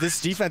 Like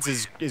this defense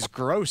is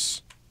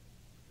gross.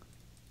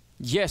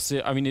 Yes,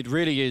 I mean, it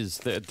really is.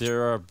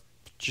 There are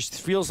just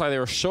feels like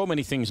there are so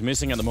many things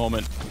missing at the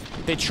moment.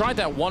 They tried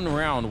that one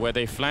round where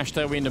they flashed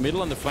their way in the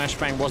middle and the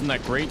flashbang wasn't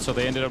that great, so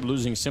they ended up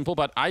losing simple.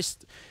 But I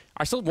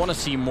still want to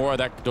see more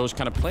of those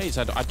kind of plays.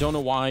 I don't know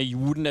why you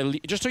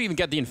wouldn't, just to even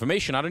get the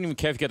information. I don't even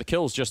care if you get the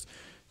kills. Just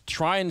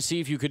try and see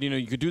if you could,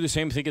 you could do the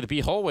same thing at the B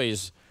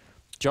hallways.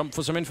 Jump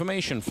for some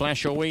information,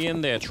 flash your way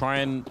in there, try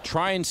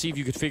and see if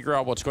you could figure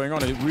out what's going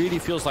on. It really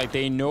feels like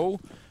they know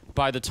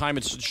by the time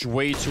it's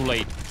way too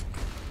late.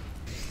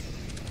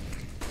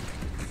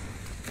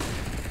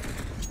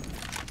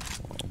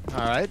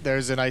 All right,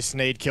 there's a nice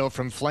nade kill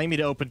from Flamey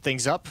to open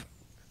things up.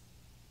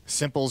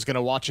 Simple's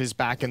gonna watch his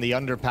back in the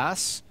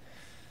underpass.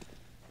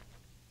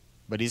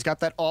 But he's got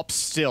that op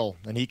still,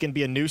 and he can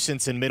be a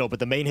nuisance in middle, but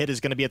the main hit is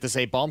going to be at this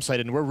A bomb site,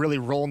 and we're really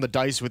rolling the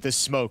dice with this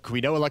smoke.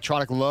 We know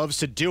Electronic loves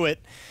to do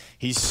it.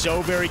 He's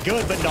so very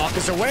good, but Knock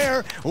is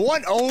aware.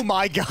 Oh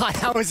my god,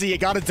 how is he? He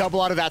got a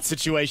double out of that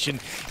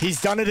situation.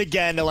 He's done it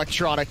again,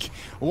 Electronic.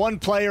 One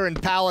player in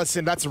Palace,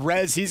 and that's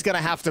Rez. He's going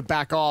to have to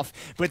back off.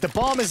 But the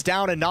bomb is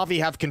down, and Na'Vi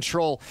have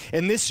control,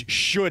 and this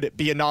should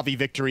be a Na'Vi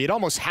victory. It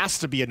almost has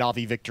to be a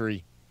Na'Vi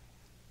victory.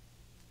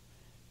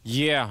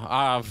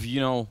 Yeah,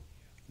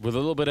 with a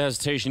little bit of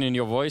hesitation in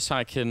your voice,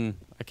 I can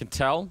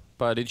tell,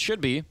 but it should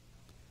be.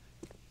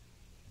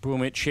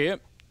 Boomich here,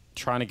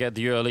 trying to get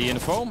the early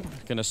info.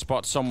 Gonna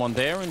spot someone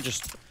there and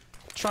just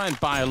try and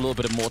buy a little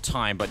bit of more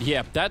time. But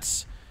yeah,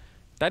 that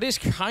is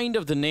kind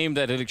of the name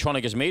that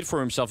Electronic has made for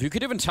himself. You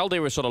could even tell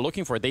they were sort of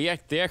looking for it. They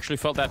actually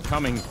felt that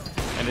coming,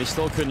 and they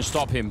still couldn't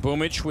stop him.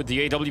 Boomich with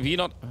the AWP,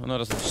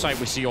 not a sight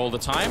we see all the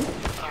time.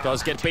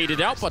 Does get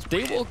baited out, but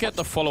they will get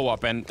the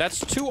follow-up, and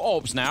that's 2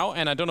 orbs now,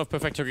 and I don't know if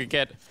Perfecto could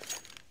get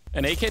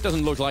an AK.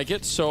 Doesn't look like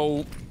it,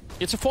 so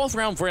it's a 4th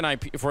round for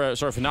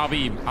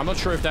Na'Vi. I'm not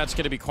sure if that's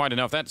going to be quite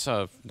enough. That's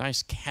a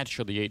nice catch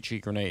of the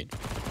 8G grenade.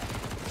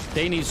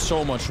 They need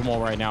so much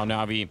more right now,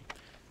 Na'Vi.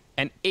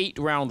 An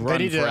 8-round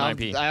run for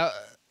NIP.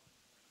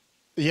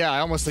 Yeah, I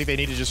almost think they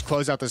need to just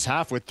close out this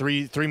half with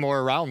three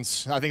more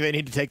rounds. I think they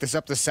need to take this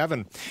up to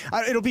 7.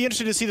 It'll be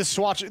interesting to see the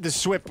swap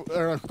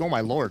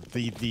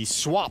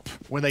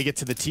when they get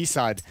to the T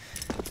side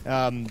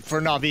for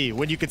Na'Vi.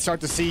 When you can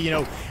start to see,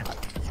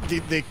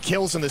 the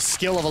kills and the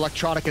skill of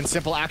Electronic and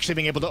Simple actually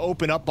being able to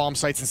open up bomb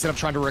sites instead of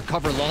trying to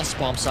recover lost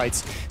bomb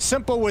sites.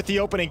 Simple with the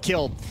opening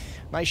kill.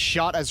 Nice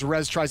shot as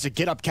Rez tries to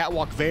get up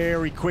catwalk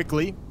very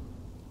quickly.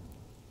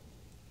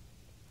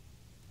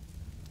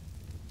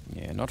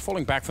 Yeah, not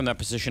falling back from that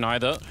position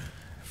either.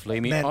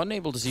 Flamey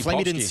unable to see Flamey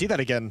Plopsky. didn't see that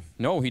again.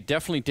 No, he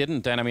definitely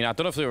didn't. And I mean, I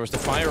don't know if there was the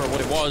fire or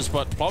what it was,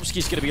 but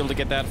Plopsky's going to be able to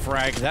get that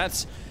frag.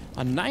 That's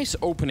a nice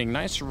opening,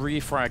 nice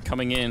refrag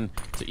coming in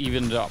to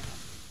even it up.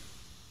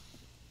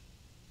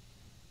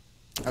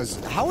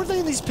 How are they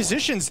in these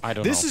positions? I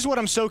don't know. This is what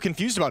I'm so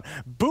confused about.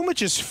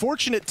 Boomich is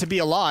fortunate to be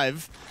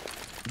alive.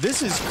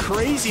 This is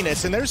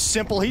craziness, and there's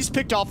Simple. He's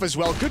picked off as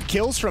well. Good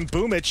kills from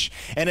Boomich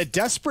and a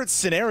desperate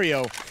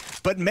scenario.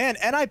 But man,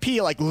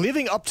 NIP, like,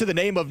 living up to the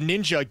name of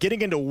Ninja,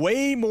 getting into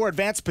way more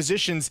advanced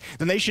positions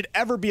than they should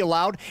ever be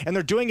allowed, and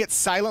they're doing it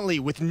silently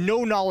with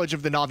no knowledge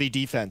of the Na'Vi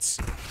defense.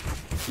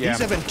 Yeah. These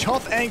have been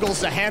tough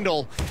angles to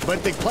handle,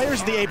 but the players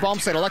of the A bomb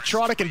site,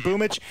 Electronic and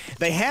Boomich,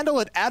 they handle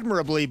it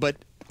admirably, but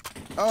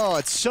oh,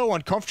 it's so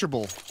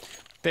uncomfortable.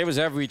 There was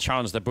every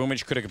chance that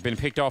Boomich could have been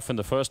picked off in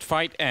the first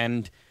fight,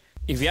 and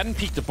if he hadn't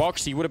peeked the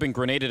box, he would have been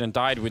grenaded and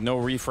died with no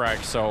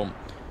refrag. So,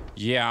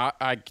 yeah,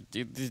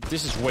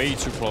 this is way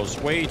too close.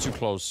 Way too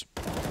close.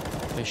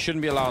 They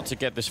shouldn't be allowed to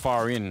get this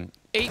far in.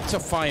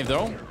 8-5,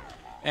 though.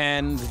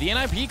 And the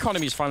NIP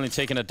economy is finally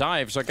taking a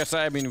dive. So I guess,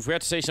 I mean, if we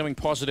had to say something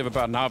positive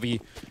about Na'Vi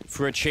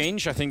for a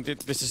change, I think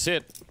that this is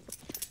it.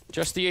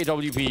 Just the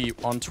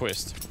AWP on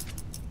twist.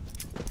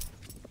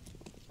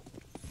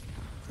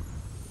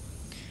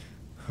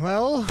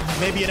 Well,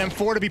 maybe an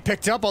M4 to be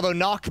picked up, although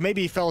Knock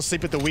maybe fell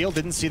asleep at the wheel,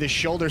 didn't see the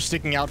shoulder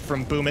sticking out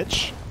from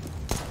Boomich.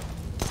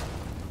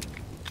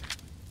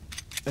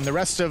 And the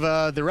rest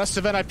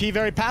of NIP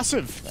very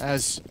passive,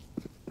 as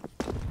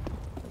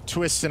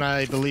Twist and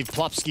I believe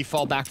Plopsky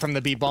fall back from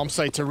the B bomb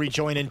site to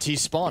rejoin in T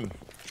spawn.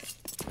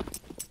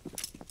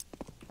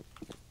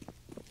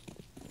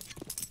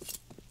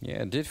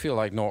 Yeah, it did feel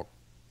like Knock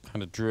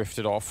kind of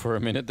drifted off for a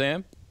minute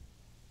there.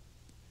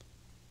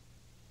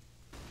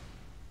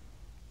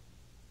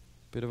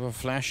 Bit of a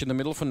flash in the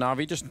middle for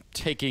Na'Vi, just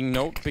taking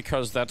note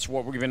because that's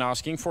what we've been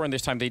asking for, and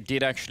this time they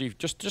did actually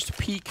just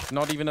peek,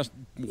 not even a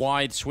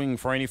wide swing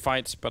for any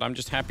fights, but I'm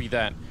just happy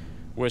that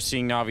we're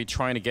seeing Na'Vi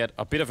trying to get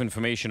a bit of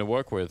information to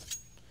work with,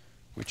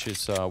 which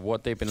is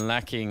what they've been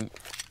lacking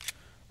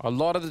a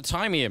lot of the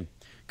time here.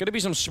 Gonna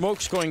be some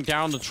smokes going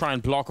down to try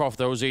and block off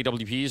those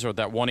AWPs, or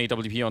that one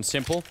AWP on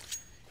Simple,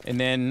 and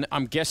then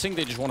I'm guessing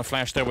they just want to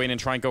flash their way in and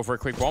try and go for a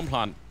quick bomb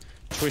plant.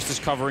 Twist is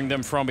covering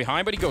them from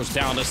behind, but he goes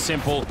down to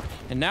Simple.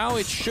 And now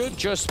it should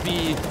just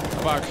be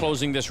about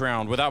closing this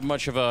round without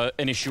much of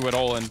an issue at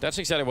all. And that's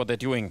exactly what they're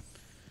doing.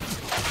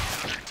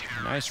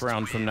 Nice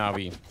round from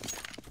Na'Vi.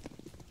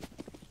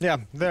 Yeah,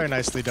 very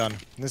nicely done.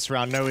 This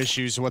round, no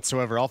issues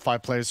whatsoever. All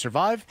 5 players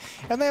survive,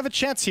 and they have a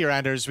chance here,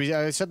 Anders. We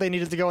said they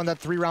needed to go on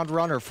that 3-round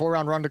run or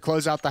 4-round run to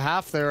close out the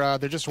half. They're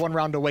just 1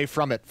 round away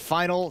from it.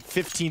 Final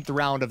 15th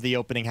round of the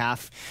opening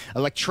half.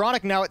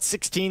 Electronic now at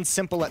 16,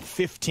 Simple at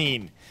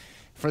 15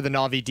 for the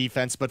Na'Vi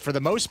defense, but for the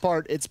most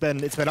part, it's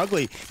been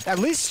ugly. At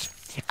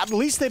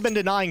least they've been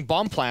denying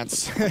bomb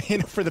plants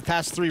for the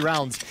past 3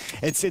 rounds.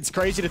 It's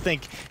crazy to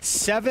think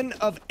 7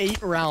 of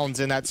 8 rounds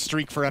in that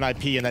streak for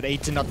NIP, in that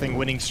 8-0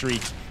 winning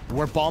streak,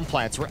 were bomb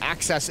plants, were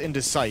access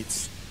into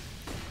sites.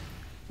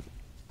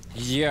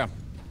 Yeah.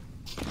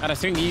 And I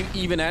think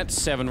even at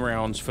 7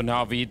 rounds for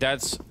Na'Vi,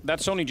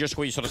 that's only just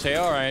where you sort of say,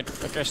 all right,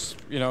 I guess,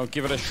 you know,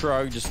 give it a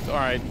shrug. Just, all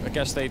right, I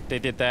guess they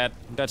did that.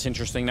 That's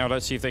interesting. Now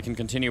let's see if they can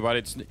continue. But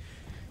it's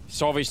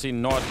obviously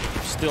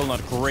still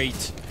not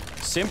great.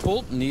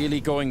 Simple, nearly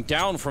going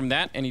down from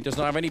that, and he does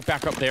not have any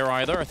backup there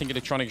either. I think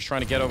Electronic is trying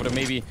to get over to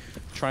maybe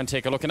try and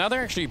take a look. And now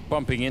they're actually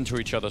bumping into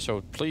each other,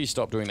 so please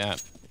stop doing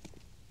that.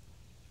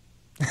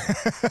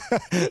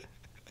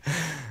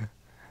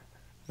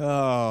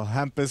 Oh,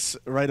 Hampus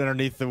right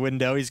underneath the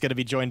window. He's going to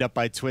be joined up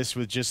by Twist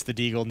with just the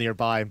Deagle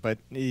nearby. But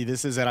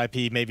this is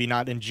NIP maybe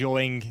not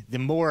enjoying the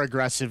more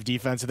aggressive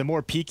defense, the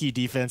more peaky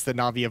defense that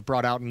Na'Vi have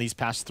brought out in these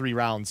past 3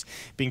 rounds.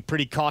 Being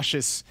pretty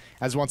cautious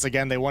as, once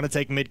again, they want to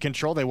take mid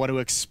control. They want to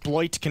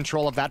exploit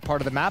control of that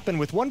part of the map. And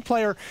with 1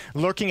 player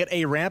lurking at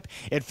A ramp,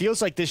 it feels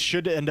like this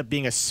should end up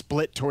being a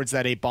split towards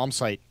that A bomb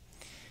site.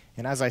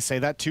 And as I say,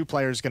 that 2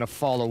 player is going to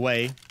fall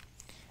away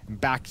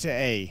back to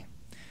A.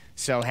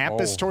 So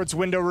Hampus towards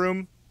window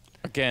room.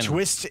 Again.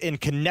 Twist in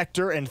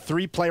connector and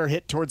 3-player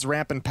hit towards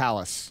ramp and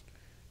palace.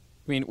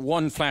 I mean,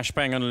 1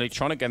 flashbang on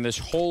Electronic and this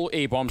whole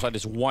A bomb site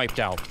is wiped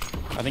out.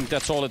 I think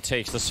that's all it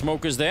takes. The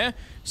smoke is there.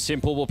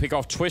 Simple will pick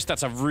off Twist.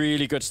 That's a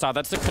really good start.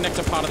 That's the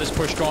connector part of this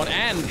push gone,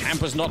 and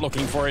Hampus not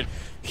looking for it.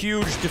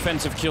 Huge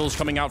defensive kills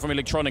coming out from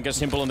Electronic as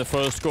Simple in the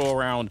first go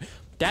around.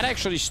 That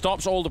actually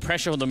stops all the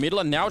pressure on the middle,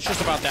 and now it's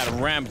just about that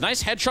ramp.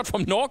 Nice headshot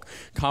from Nok.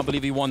 Can't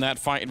believe he won that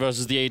fight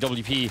versus the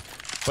AWP.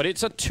 But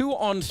it's a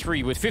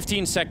 2-on-3 with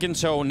 15 seconds,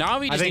 so now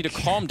we just need to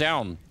calm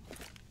down.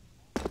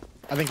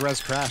 I think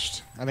Rez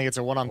crashed. I think it's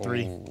a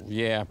 1-on-3. Oh,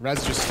 yeah.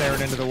 Rez just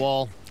staring into the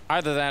wall.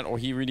 Either that or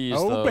he really is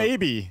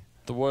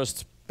the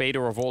worst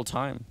baiter of all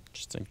time.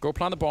 Interesting. Go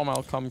plant the bomb,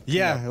 I'll come.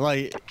 Yeah,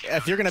 like,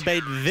 if you're going to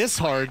bait this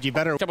hard, you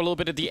better... Up a little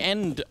bit at the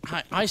end.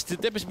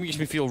 That makes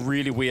me feel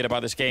really weird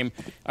about this game.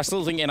 I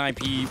still think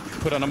NIP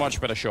put on a much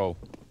better show.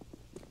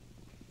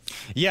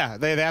 Yeah,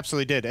 they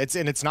absolutely did.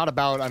 It's not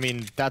about, I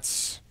mean,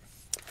 that's...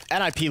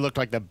 NIP looked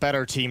like the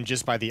better team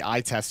just by the eye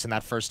test in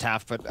that first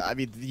half, but I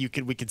mean,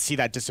 we could see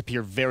that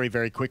disappear very,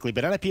 very quickly.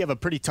 But NIP have a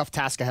pretty tough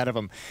task ahead of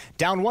them.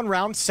 Down 1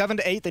 round,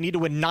 7-8. They need to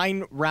win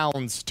 9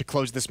 rounds to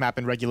close this map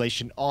in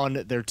regulation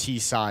on their T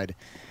side.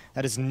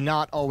 That is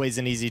not always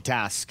an easy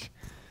task.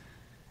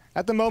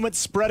 At the moment,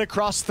 spread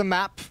across the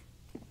map.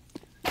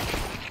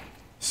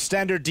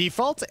 Standard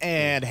default,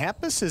 and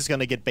Hampus is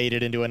going to get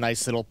baited into a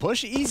nice little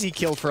push. Easy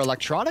kill for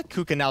Electronic,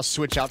 who can now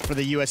switch out for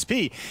the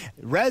USP.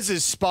 Rez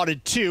is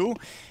spotted too,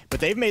 but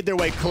they've made their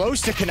way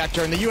close to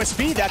Connector, and the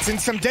USP, that's in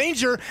some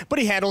danger, but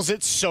he handles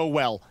it so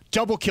well.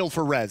 Double kill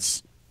for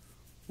Rez.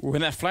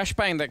 When that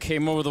flashbang that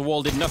came over the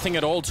wall did nothing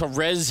at all to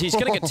Rez, he's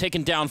going to get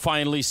taken down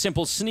finally.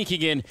 Simple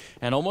sneaking in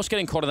and almost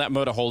getting caught in that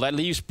murder hole. That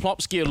leaves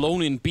Plopsky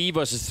alone in B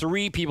versus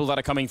 3 people that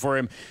are coming for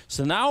him.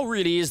 So now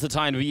really is the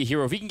time to be a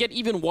hero. If he can get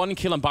even 1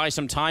 kill and buy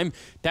some time,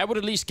 that would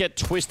at least get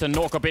Twist and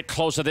Nok a bit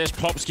closer. There's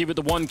Plopsky with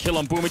the 1 kill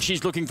on Boomich.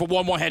 He's looking for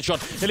 1 more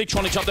headshot.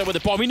 Electronic's up there with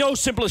the bomb. He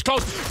knows Simple is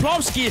close.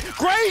 Plopsky,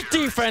 great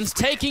defense,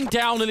 taking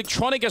down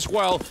Electronic as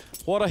well.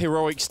 What a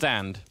heroic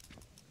stand.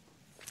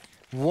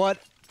 What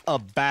a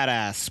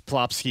badass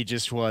Plopsky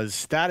just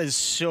was. That is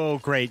so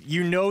great.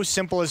 You know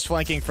Simple is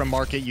flanking from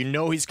market. You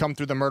know he's come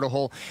through the murder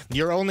hole.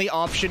 Your only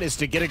option is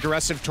to get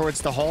aggressive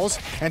towards the halls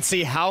and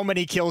see how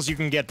many kills you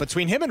can get.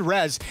 Between him and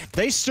Rez,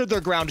 they stood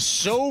their ground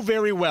so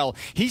very well.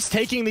 He's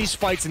taking these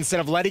fights instead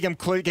of letting him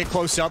get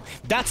close up.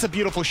 That's a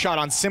beautiful shot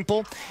on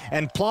Simple,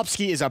 and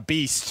Plopsky is a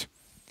beast.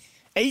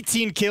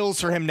 18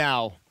 kills for him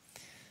now.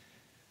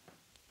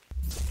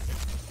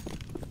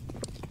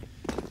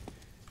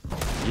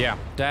 Yeah,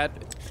 that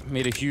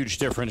made a huge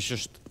difference.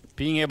 Just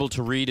being able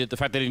to read it, the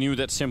fact that he knew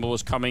that Simple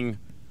was coming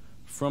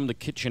from the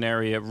kitchen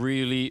area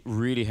really,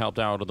 really helped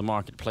out of the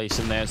marketplace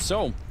in there.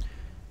 So,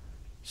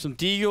 some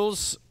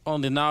deals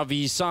on the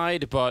Na'Vi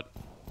side, but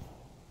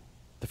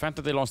the fact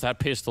that they lost that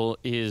pistol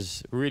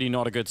is really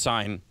not a good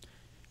sign.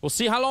 We'll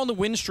see how long the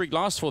win streak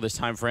lasts for this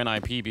time for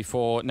NIP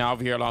before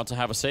Na'Vi are allowed to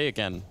have a say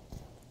again.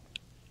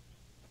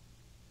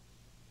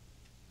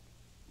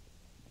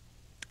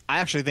 I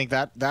actually think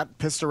that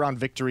pistol round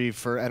victory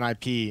for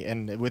NIP,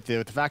 and with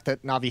the fact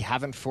that Na'Vi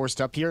haven't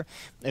forced up here,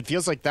 it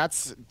feels like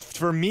that's,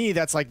 for me,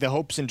 that's like the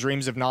hopes and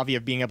dreams of Na'Vi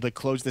of being able to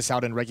close this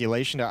out in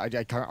regulation are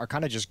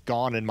kind of just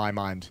gone in my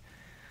mind.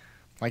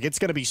 Like, it's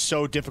going to be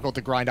so difficult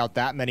to grind out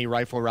that many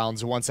rifle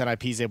rounds once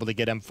NIP is able to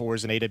get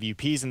M4s and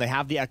AWPs, and they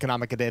have the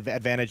economic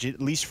advantage, at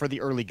least for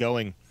the early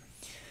going.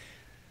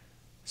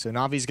 So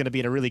Navi's going to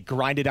be in a really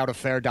grinded out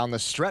affair down the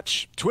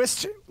stretch.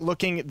 Twist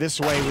looking this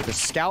way with a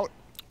scout.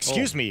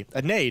 Excuse me,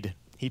 a nade.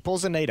 He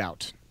pulls a nade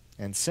out,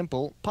 and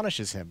Simple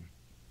punishes him.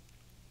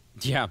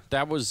 Yeah,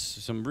 that was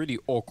some really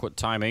awkward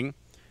timing.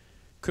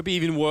 Could be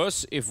even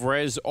worse if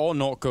Rez or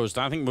Nork goes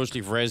down. I think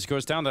mostly if Rez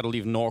goes down, that'll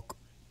leave Nork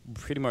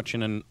pretty much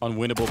in an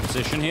unwinnable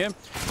position here.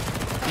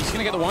 He's going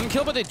to get the one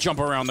kill, but they jump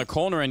around the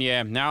corner, and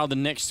yeah, now the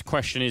next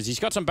question is, he's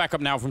got some backup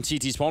now from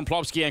CT spawn.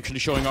 Plopsky actually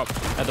showing up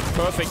at the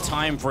perfect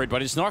time for it,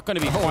 but it's not going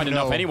to be quite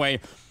enough anyway.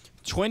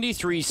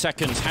 23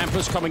 seconds.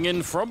 Hampus coming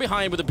in from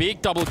behind with a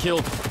big double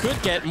kill.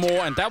 Could get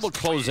more, and that will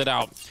close it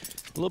out.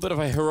 A little bit of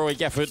a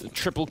heroic effort.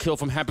 Triple kill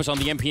from Hampus on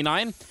the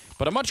MP9,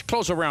 but a much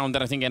closer round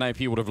than I think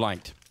NIP would have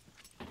liked.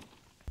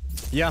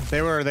 Yeah,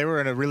 they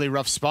were in a really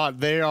rough spot.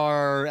 They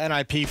are,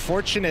 NIP,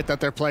 fortunate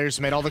that their players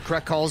made all the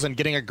correct calls and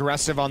getting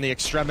aggressive on the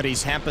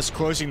extremities. Hampus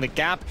closing the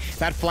gap.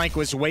 That flank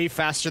was way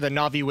faster than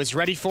Navi was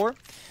ready for.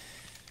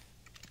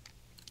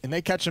 And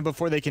they catch him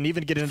before they can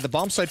even get into the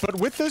bomb site. But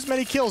with those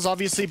many kills,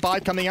 obviously, Bai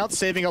coming out,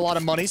 saving a lot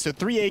of money. So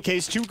 3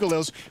 AKs, 2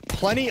 Galils,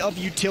 plenty of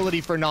utility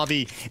for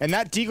Navi. And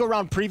that Deagle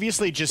round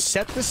previously just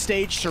set the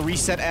stage to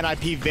reset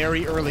NIP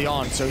very early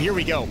on. So here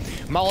we go.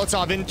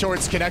 Molotov in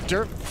towards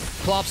connector.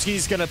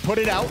 Plopsky's going to put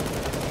it out.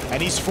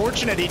 And he's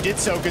fortunate he did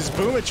so because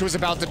Boomich was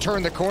about to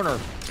turn the corner.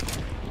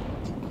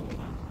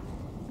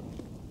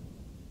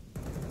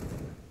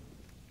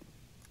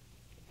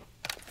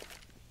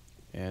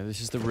 Yeah,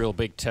 this is the real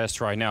big test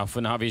right now for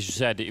Navi. As you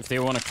said, if they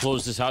want to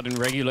close this out in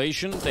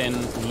regulation, then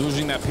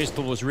losing that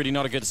pistol was really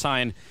not a good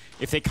sign.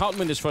 If they can't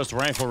win this first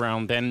rifle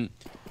round, then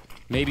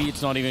maybe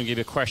it's not even going to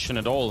be a question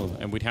at all,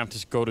 and we'd have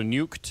to go to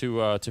Nuke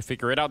to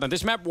figure it out. Now,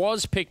 this map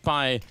was picked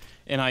by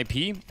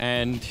NIP,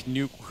 and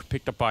Nuke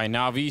picked up by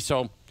Navi,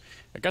 so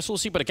I guess we'll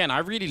see. But again, I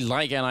really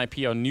like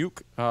NIP on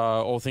Nuke,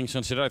 all things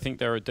considered. I think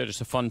they're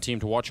just a fun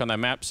team to watch on that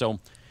map, so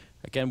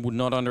again, would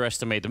not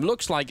underestimate them.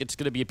 Looks like it's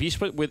going to be a piece,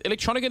 but with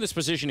Electronic in this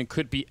position, it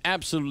could be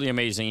absolutely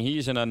amazing.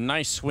 He's in a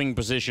nice swing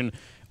position,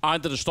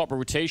 either to stop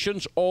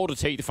rotations or to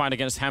take the fight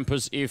against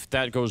Hampus if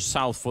that goes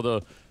south for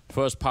the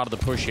first part of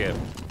the push here.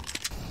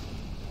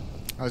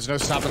 There's no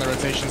stopping the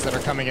rotations that are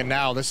coming in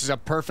now. This is a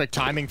perfect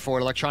timing for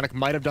it. Electronic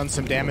might have done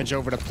some damage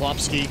over to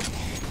Plopsky,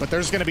 but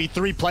there's going to be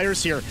 3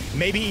 players here,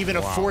 maybe even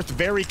a 4th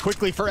very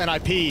quickly for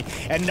NIP.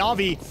 And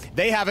Navi,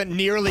 they haven't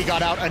nearly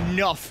got out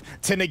enough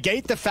to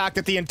negate the fact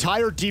that the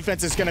entire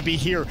defense is going to be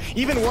here.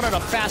 Even one on a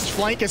fast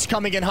flank is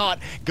coming in hot.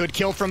 Good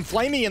kill from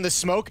Flamey in the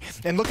smoke.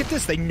 And look at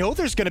this. They know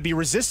there's going to be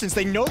resistance.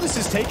 They know this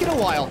is taking a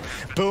while.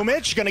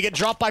 Boomich going to get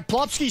dropped by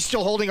Plopsky,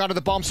 still holding onto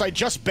the bomb site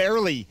just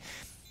barely.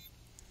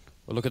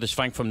 Well, look at this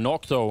flank from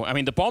Nock, though. I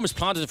mean, the bomb is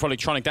planted for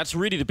Electronic. That's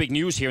really the big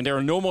news here. And there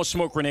are no more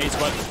smoke grenades,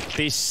 but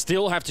they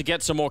still have to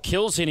get some more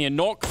kills in here.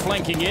 Nock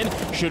flanking in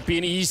should be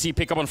an easy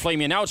pickup on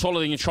Flamey. And now it's all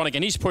Electronic,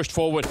 and he's pushed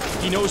forward.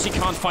 He knows he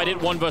can't fight it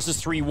 1 versus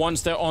 3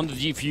 once they're on the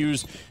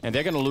defuse, and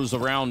they're going to lose the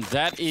round.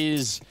 That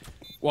is...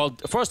 Well,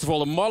 first of all,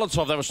 the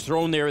Molotov that was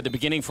thrown there at the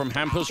beginning from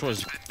Hampus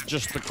was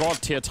just the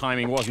god-tier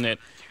timing, wasn't it?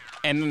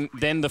 And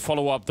then the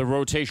follow-up, the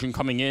rotation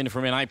coming in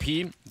from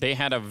NIP, they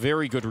had a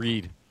very good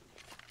read.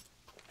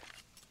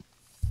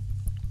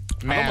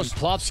 Man,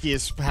 Plopsky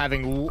is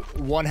having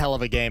one hell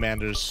of a game,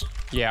 Anders.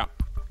 Yeah.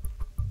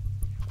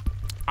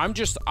 I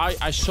almost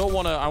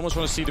want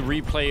to see the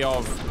replay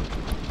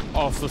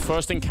of the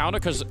first encounter,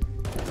 because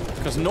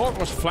Nork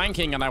was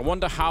flanking, and I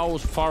wonder how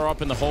far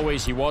up in the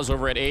hallways he was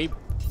over at A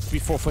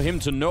for him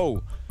to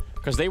know,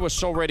 because they were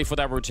so ready for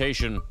that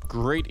rotation.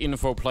 Great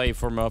info play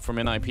from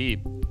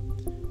NIP.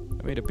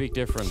 That made a big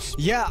difference.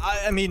 Yeah,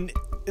 I mean,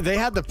 they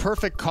had the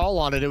perfect call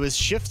on it. It was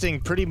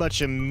shifting pretty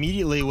much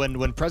immediately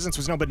when presence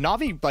was known. But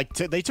Navi, like,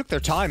 they took their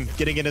time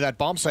getting into that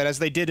bomb site, as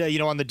they did, you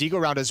know, on the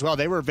Deagle round as well.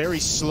 They were very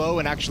slow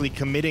in actually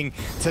committing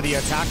to the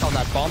attack on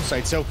that bomb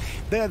site. So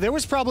there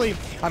was probably,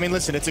 I mean,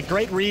 listen, it's a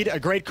great read, a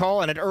great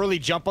call, and an early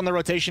jump on the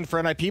rotation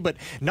for NIP. But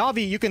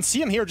Navi, you can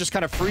see him here just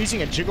kind of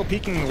freezing and jiggle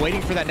peeking and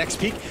waiting for that next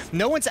peak.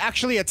 No one's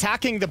actually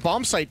attacking the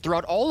bomb site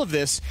throughout all of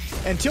this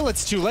until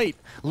it's too late.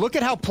 Look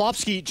at how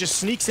Plopsky just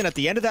sneaks in at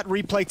the end of that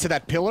replay to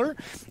that pillar.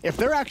 If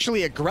they're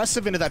actually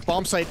aggressive into that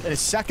bomb site a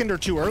second or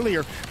two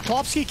earlier,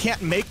 Plopsky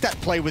can't make that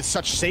play with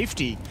such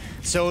safety.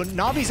 So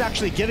Navi's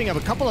actually giving him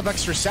a couple of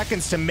extra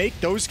seconds to make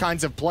those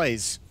kinds of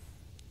plays.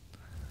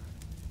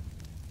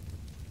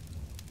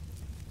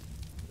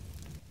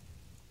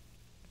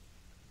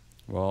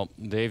 Well,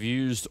 they've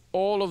used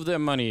all of their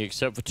money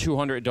except for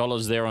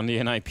 $200 there on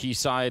the NIP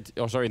side,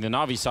 or sorry, the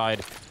Navi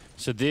side.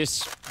 So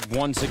this,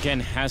 once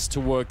again, has to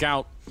work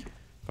out.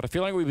 But I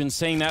feel like we've been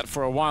saying that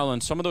for a while,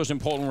 and some of those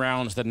important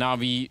rounds that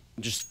Navi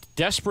just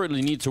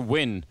desperately need to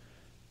win,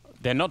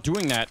 they're not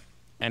doing that.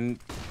 And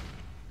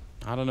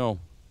I don't know.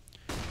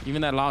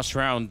 Even that last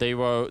round, they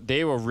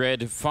were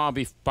red far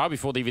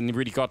before they even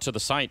really got to the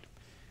site.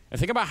 And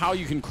think about how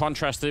you can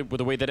contrast it with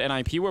the way that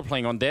NIP were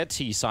playing on their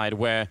T side,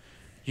 where,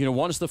 you know,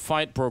 once the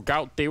fight broke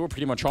out, they were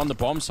pretty much on the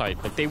bomb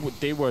site. Like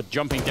they were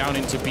jumping down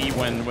into B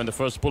when the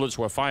first bullets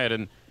were fired.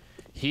 And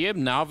here,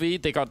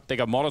 Navi, they got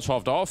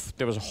Molotov'd off.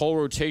 There was a whole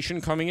rotation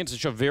coming in. It's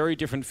such a very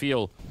different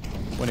feel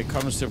when it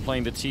comes to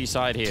playing the T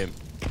side here.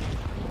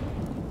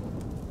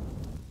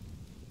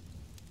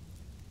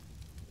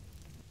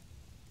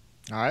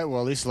 All right,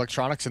 well, at least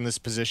Electronic's in this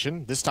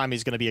position. This time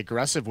he's going to be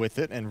aggressive with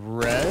it, and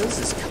Rez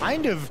is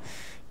kind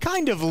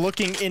of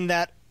looking in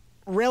that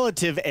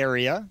relative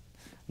area.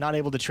 Not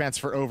able to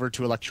transfer over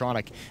to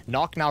Electronic.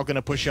 Knock now going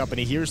to push up, and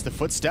he hears the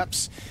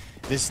footsteps.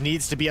 This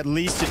needs to be at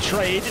least a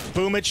trade.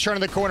 Boomich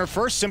turning the corner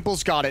first.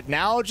 Simple's got it.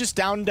 Now just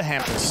down to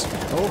Hampus.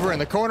 Over in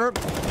the corner.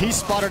 He's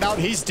spotted out.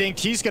 He's dinked.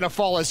 He's going to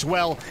fall as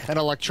well, and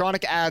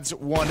Electronic adds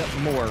one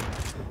more.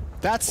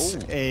 That's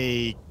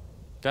awkward.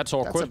 That's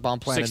a bomb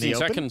plant in the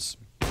open. 16 seconds.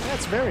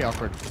 That's very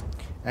awkward.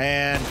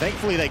 And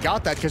thankfully they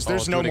got that because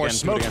there's no more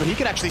smoke, but he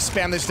could actually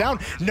spam this down.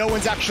 No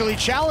one's actually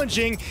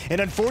challenging, and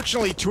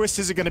unfortunately Twist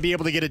isn't going to be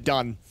able to get it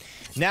done.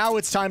 Now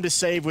it's time to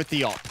save with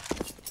the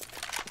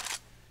AWP.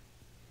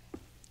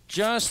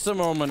 Just a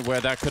moment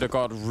where that could have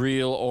got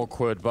real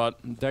awkward, but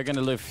they're going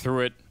to live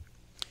through it.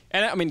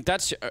 And I mean,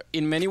 that's,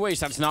 in many ways,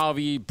 that's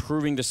Na'Vi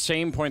proving the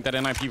same point that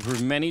NIP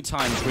proved many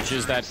times, which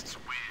is that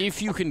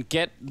if you can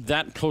get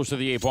that close to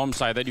the A-bomb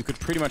side, that you could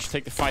pretty much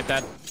take the fight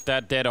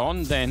that dead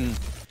on, then,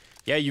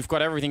 yeah, you've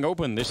got everything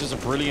open. This is a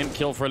brilliant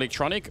kill for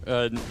Electronic.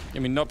 I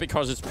mean, not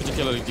because it's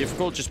particularly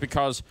difficult, just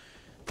because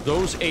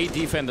those 8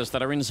 defenders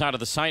that are inside of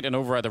the site and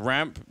over at the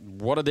ramp,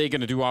 what are they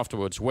going to do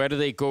afterwards? Where do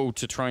they go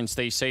to try and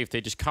stay safe? They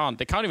just can't.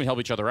 They can't even help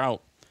each other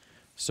out.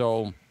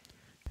 So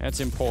that's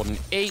important.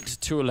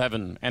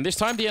 8-11. And this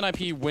time the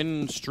NIP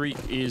win streak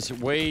is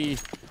way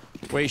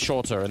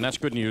shorter, and that's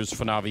good news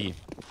for Na'Vi.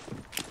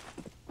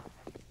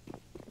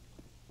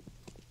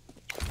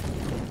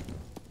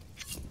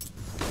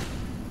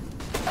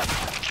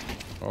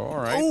 All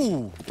right.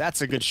 Ooh,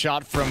 that's a good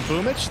shot from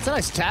Boomich. It's a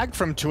nice tag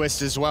from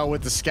Twist as well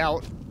with the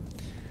scout.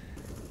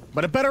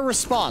 But a better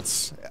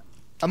response.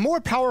 A more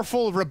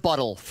powerful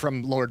rebuttal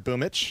from Lord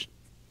Boomich.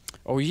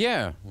 Oh,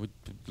 yeah.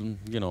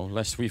 You know,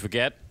 lest we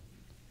forget.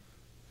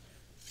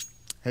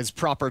 His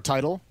proper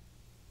title.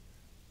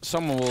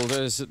 Someone will...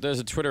 There's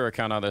a Twitter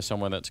account out there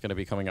somewhere that's going to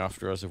be coming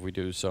after us if we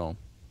do, so...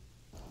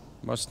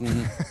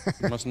 Mustn't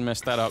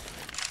mess that up.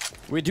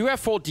 We do have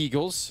 4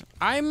 Deagles.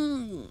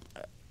 I'm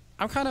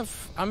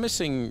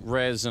missing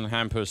Rez and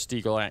Hampus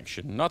Deagle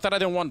action. Not that I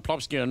don't want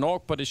Plopsky and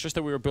Nork, but it's just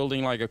that we were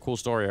building like a cool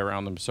story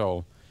around them,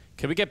 so...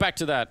 Can we get back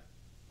to that?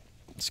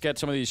 Let's get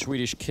some of these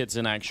Swedish kids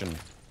in action.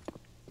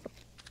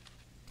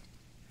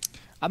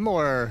 I'm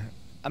more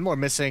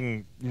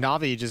missing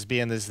Navi just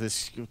being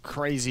this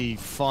crazy,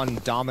 fun,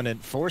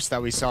 dominant force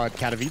that we saw at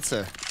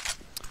Katowice.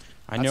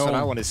 I know. That's what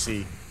I want to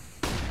see.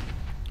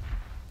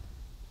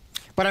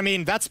 But I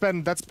mean, that's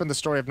been the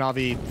story of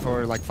Navi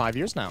for like 5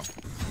 years now.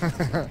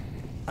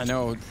 I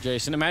know,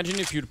 Jason. Imagine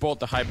if you'd bought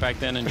the hype back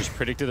then and just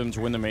predicted them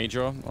to win the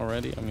major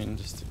already. I mean,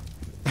 just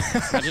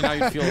imagine how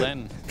you'd feel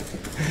then.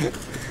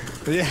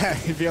 Yeah,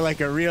 you'd feel like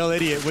a real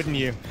idiot, wouldn't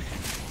you?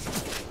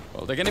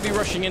 Well, they're going to be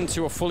rushing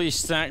into a fully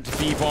stacked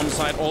B-bomb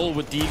site, all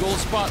with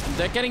Deagles, but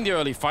they're getting the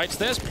early fights.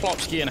 There's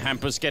Plopsky and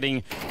Hampus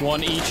getting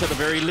one each at the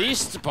very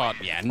least,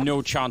 but yeah,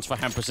 no chance for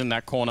Hampus in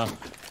that corner.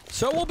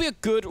 So it will be a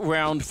good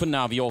round for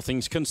Na'Vi, all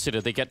things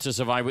considered. They get to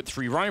survive with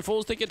 3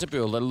 rifles. They get to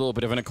build a little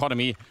bit of an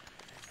economy.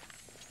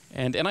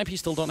 And NIP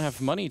still don't have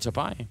money to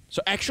buy.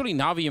 So actually,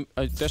 Na'Vi,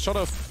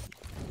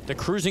 they're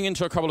cruising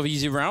into a couple of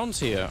easy rounds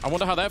here. I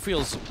wonder how that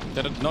feels.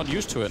 They're not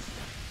used to it.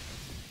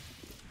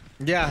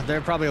 Yeah, they're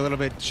probably a little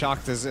bit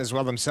shocked as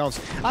well themselves.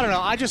 I don't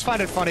know, I just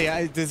find it funny.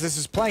 This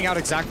is playing out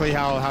exactly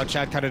how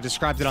Chad kind of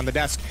described it on the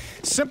desk.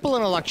 Simple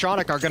and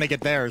Electronic are going to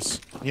get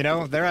theirs. You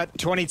know, they're at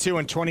 22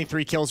 and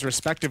 23 kills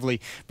respectively.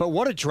 But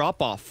what a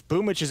drop-off.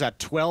 Boomich is at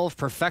 12,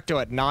 Perfecto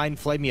at 9,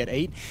 Flamey at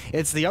 8.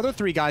 It's the other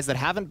 3 guys that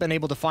haven't been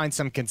able to find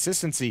some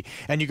consistency.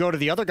 And you go to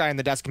the other guy in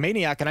the desk,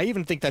 Maniac, and I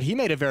even think that he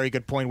made a very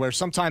good point where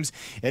sometimes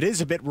it is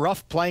a bit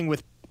rough playing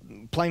with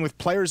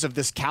players of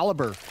this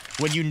caliber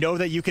when you know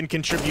that you can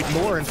contribute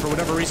more and for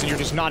whatever reason you're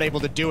just not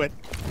able to do it.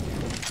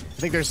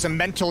 I think there's some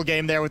mental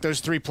game there with those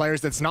 3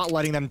 players that's not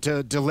letting them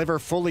to deliver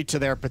fully to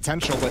their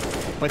potential,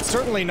 but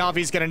certainly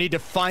Navi's going to need to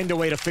find a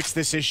way to fix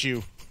this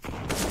issue.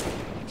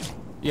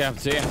 Yeah,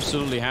 they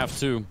absolutely have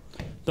to.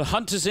 The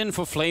hunt is in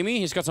for Flamey.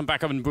 He's got some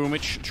backup in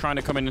Boomich trying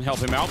to come in and help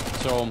him out,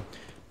 so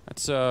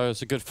that's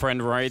a good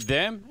friend right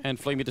there. And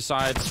Flamey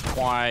decides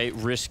why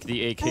risk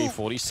the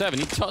AK-47.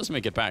 He does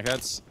make it back.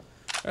 That's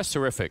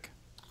terrific.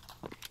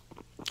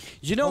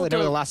 You know, well, they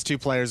know the last 2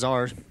 players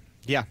are.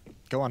 Yeah,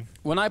 go on.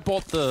 When I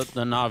bought the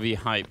Na'Vi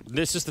hype,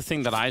 this is the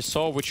thing that I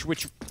saw, which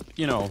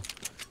you know,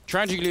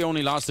 tragically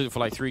only lasted for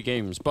like 3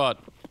 games. But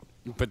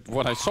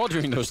what I saw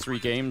during those 3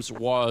 games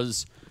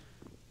was,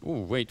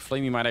 ooh, wait,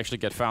 Flamey might actually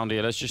get found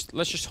here. Let's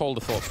just hold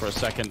the thought for a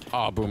second.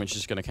 Ah, boom, it's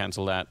just gonna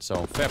cancel that.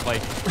 So fair play.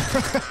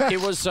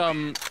 It was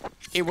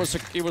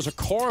a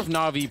core of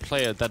Na'Vi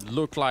player that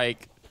looked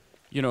like,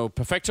 you know,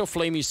 Perfecto,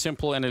 Flamey,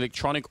 Simple, and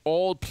Electronic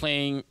all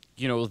playing,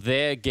 you know,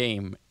 their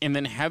game. And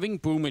then having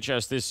Boomich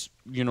as this,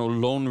 you know,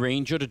 lone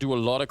ranger to do a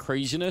lot of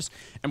craziness.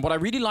 And what I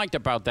really liked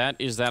about that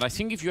is that I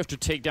think if you have to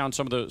take down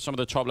some of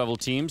the top level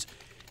teams,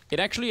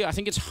 it actually, I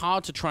think it's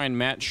hard to try and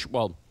match,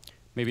 well,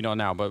 maybe not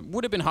now, but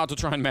would have been hard to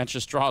try and match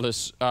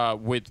Astralis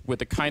with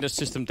the kind of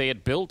system they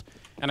had built.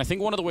 And I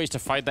think one of the ways to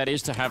fight that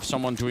is to have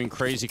someone doing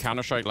crazy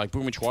Counter-Strike like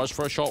Boomich was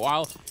for a short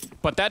while.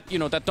 But that, you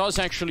know, that does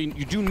actually,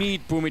 you do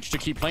need Boomich to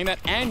keep playing that,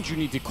 and you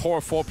need the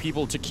core 4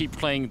 people to keep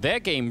playing their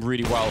game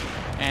really well.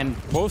 And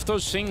both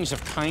those things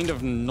have kind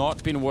of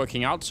not been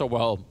working out so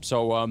well.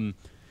 So,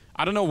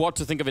 I don't know what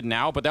to think of it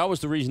now, but that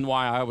was the reason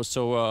why I was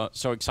so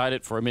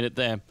excited for a minute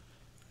there.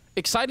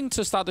 Exciting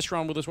to start this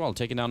round with as well,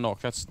 taking down Nock.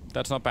 That's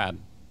not bad.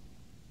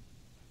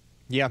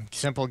 Yeah,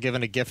 Simple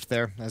given a gift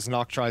there as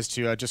Nock tries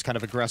to just kind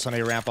of aggress on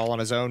a ramp all on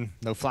his own.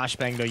 No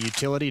flashbang, no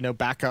utility, no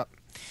backup.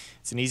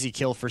 It's an easy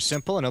kill for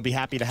Simple, and he'll be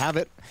happy to have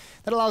it.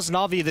 That allows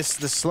Navi this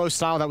slow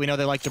style that we know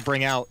they like to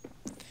bring out.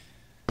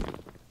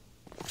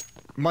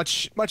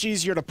 Much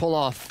easier to pull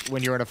off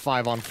when you're in a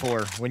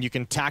 5-on-4, when you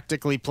can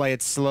tactically play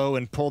it slow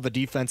and pull the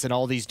defense in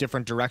all these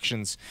different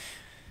directions.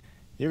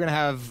 You're going to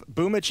have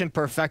Boomich and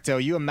Perfecto.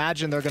 You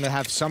imagine they're going to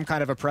have some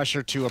kind of a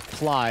pressure to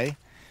apply,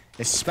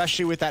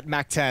 especially with that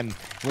MAC-10.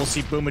 We'll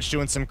see Boomich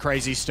doing some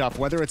crazy stuff,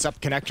 whether it's up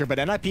connector, but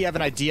NIP have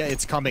an idea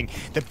it's coming.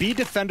 The B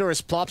defender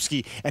is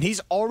Plopsky, and he's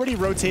already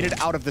rotated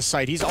out of the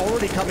site. He's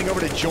already coming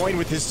over to join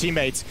with his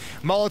teammates.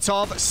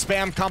 Molotov,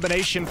 spam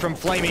combination from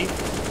Flamey.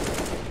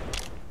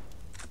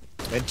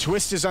 And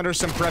Twist is under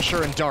some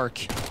pressure in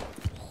Dark.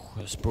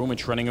 There's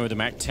Boomich running over the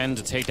MAC-10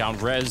 to take down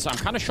Rez. I'm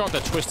kind of shocked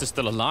that Twist is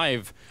still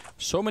alive.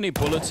 So many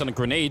bullets and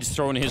grenades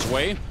thrown his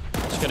way.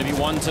 It's going to be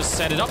one to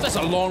set it up. There's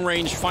a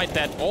long-range fight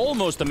that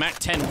almost the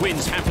MAC-10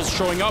 wins. Hampers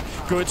showing up.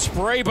 Good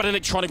spray, but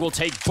Electronic will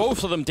take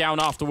both of them down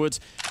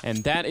afterwards.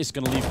 And that is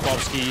going to leave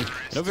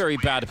Plopsky in a very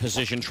bad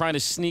position, trying to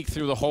sneak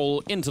through the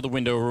hole into the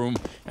window room.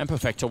 And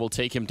Perfecto will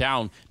take him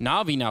down.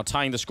 Navi now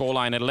tying the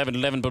scoreline at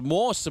 11-11, but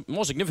more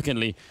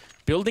significantly,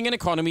 building an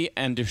economy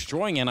and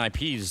destroying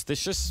NIPs.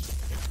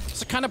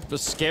 It's a kind of a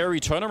scary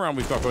turnaround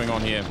we've got going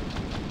on here.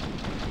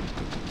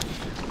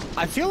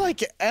 I feel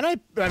like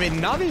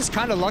Navi's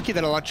kind of lucky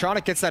that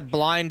Electronic gets that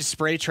blind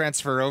spray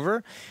transfer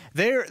over.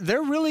 They're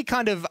really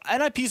kind of,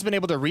 NIP's been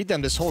able to read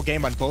them this whole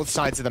game on both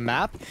sides of the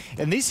map,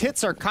 and these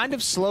hits are kind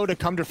of slow to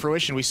come to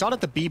fruition. We saw it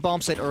at the B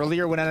bomb site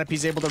earlier when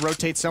NIP's able to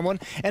rotate someone,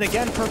 and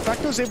again,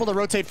 Perfecto's able to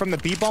rotate from the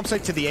B bomb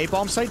site to the A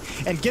bomb site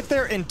and get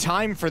there in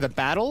time for the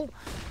battle.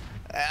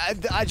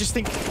 I just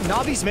think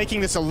Navi's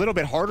making this a little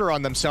bit harder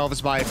on themselves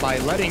by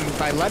letting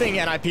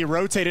NIP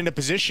rotate into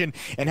position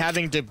and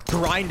having to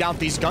grind out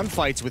these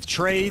gunfights with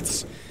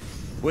trades,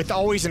 with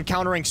always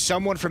encountering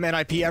someone from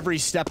NIP every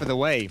step of the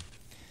way.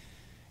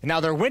 And now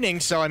they're winning,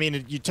 so I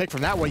mean, you take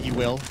from that what you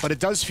will, but it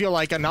does feel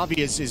like Navi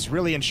is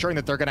really ensuring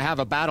that they're going to have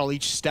a battle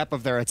each step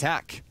of their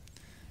attack.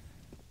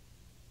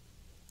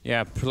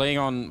 Yeah, playing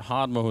on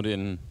hard mode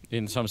in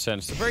some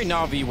sense. It's a very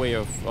Navi way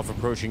of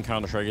approaching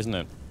Counter-Strike, isn't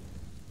it?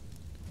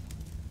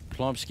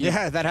 Plopsky.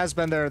 Yeah, that has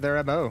been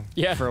their MO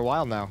for a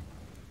while now.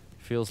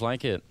 Feels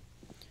like it.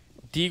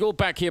 Deagle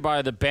back here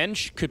by the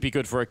bench could be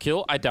good for a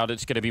kill. I doubt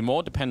it's going to be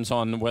more. Depends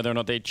on whether or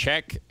not they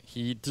check.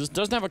 He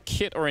doesn't have a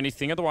kit or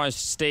anything. Otherwise,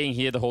 staying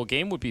here the whole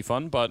game would be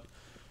fun. But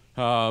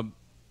I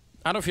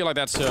don't feel like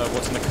that's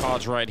what's in the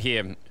cards right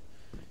here.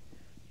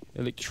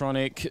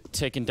 Electronic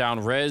taking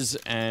down Rez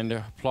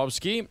and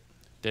Plopsky.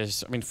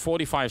 There's,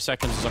 45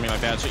 seconds or something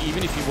like that. So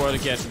even if you were to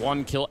get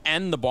one kill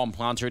and the bomb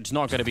planter, it's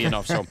not going to be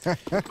enough. So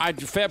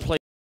fair play.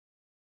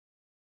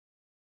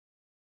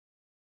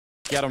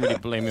 Yeah, I don't really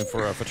blame him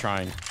for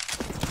trying.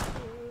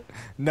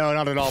 No,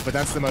 not at all. But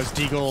that's the most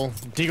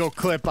Deagle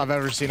clip I've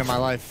ever seen in my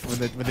life. When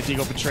the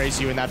Deagle betrays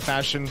you in that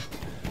fashion.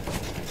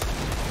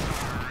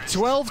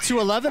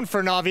 12-11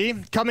 for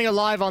Navi, coming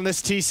alive on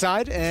this T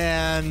side,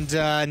 and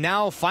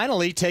now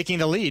finally taking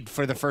the lead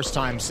for the first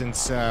time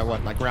since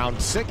like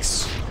round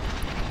 6.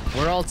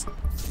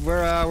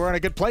 We're in a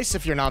good place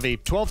if you're Navi.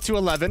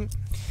 12-11,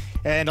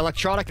 and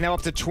Electronic now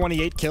up to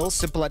 28 kills,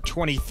 Simple at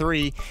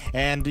 23,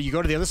 and you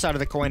go to the other side of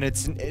the coin,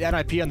 it's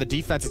NIP on the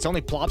defense. It's only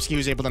Plopsky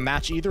who's able to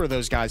match either of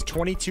those guys.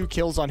 22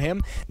 kills on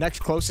him. Next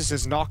closest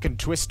is Nock and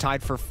Twist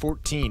tied for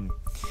 14.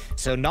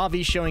 So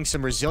Navi showing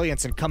some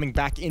resilience and coming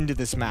back into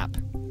this map.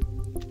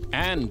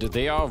 And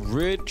they are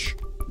rich,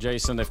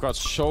 Jason. They've got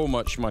so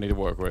much money to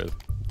work with.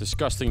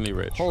 Disgustingly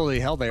rich. Holy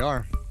hell, they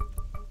are.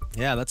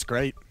 Yeah, that's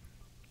great.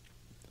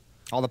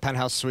 All the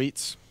penthouse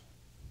suites.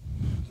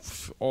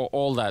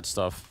 All that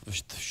stuff.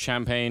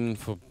 Champagne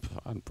for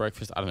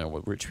breakfast. I don't know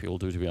what rich people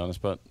do, to be honest,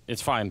 but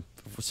it's fine.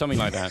 Something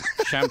like that.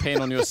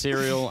 Champagne on your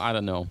cereal. I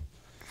don't know.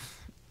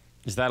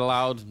 Is that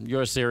allowed?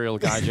 You're a cereal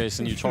guy,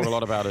 Jason. You talk a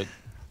lot about it.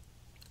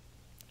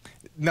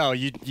 No,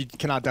 you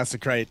cannot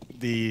desecrate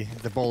the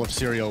bowl of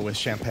cereal with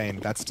champagne.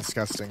 That's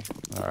disgusting.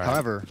 All right.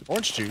 However,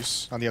 orange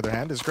juice, on the other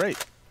hand, is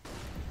great.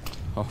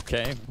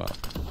 Okay, well.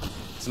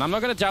 So I'm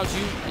not going to doubt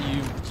you.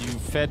 You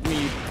fed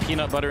me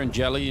peanut butter and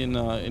jelly in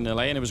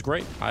LA, and it was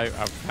great. I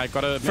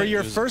got to admit, for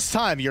your first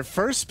time, your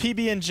first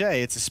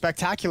PB&J, it's a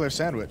spectacular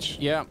sandwich.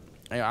 Yeah,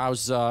 I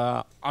was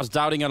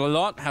doubting it a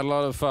lot. Had a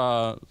lot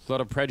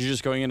of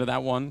prejudice going into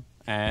that one,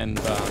 and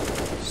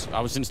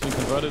I was instantly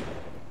converted.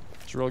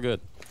 It's real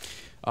good.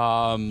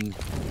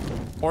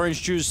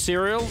 Orange juice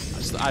cereal?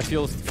 I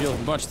feel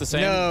much the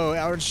same. No,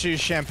 orange juice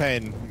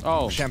champagne.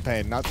 Oh.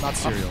 Champagne, not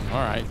cereal. Oh,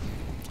 all right.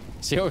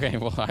 See, okay,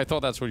 well, I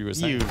thought that's what you were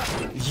saying.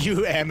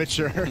 You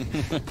amateur.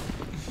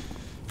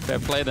 Fair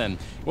play then.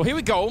 Well, here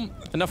we go.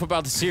 Enough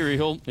about the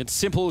cereal. It's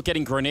simple,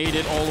 getting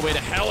grenaded all the way to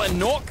hell, and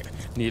Nok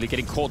nearly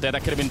getting caught there.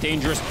 That could have been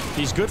dangerous.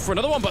 He's good for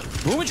another one, but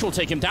Boomich will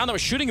take him down. That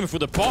was shooting him through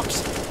the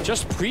box.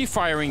 Just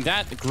pre-firing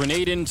that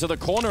grenade into the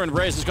corner, and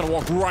Reyes is going to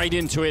walk right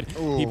into it.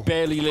 Ooh. He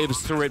barely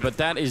lives through it, but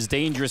that is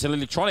dangerous. And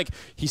Electronic,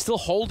 he's still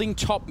holding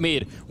top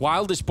mid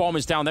while this bomb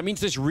is down. That means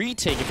this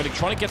retake, if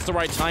Electronic gets the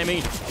right timing,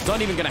 it's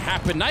not even going to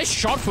happen. Nice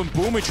shot from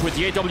Boomich with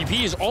the AWP.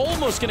 He's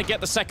almost going to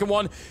get the second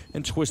one,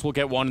 and Twist will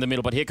get one in the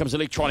middle. But here comes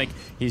Electronic.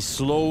 He's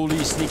slowly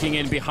sneaking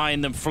in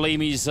behind them.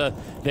 Flamey's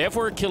there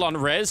for a kill on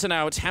Rez, and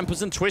now it's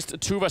Hampers and Twist,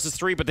 2 versus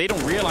 3, but they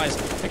don't realize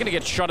they're going to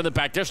get shot in the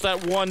back. Just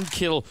that one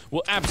kill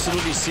will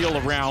absolutely seal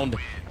the round.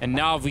 And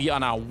NAVI are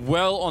now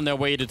well on their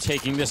way to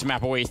taking this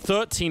map away.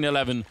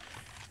 13-11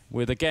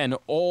 with, again,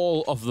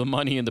 all of the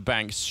money in the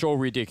bank. So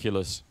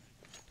ridiculous.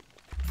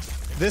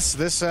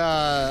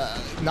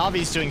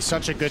 Navi's doing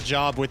such a good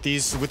job with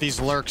these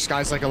lurks,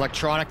 guys like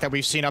Electronic that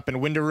we've seen up in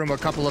window room a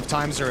couple of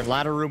times, or in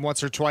ladder room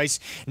once or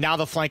twice. Now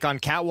the flank on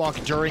catwalk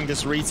during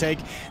this retake.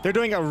 They're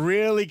doing a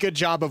really good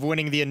job of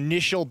winning the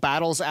initial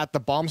battles at the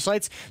bomb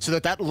sites, so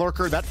that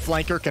lurker, that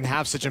flanker, can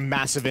have such a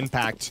massive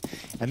impact.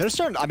 And they're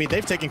starting. I mean,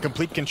 they've taken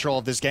complete control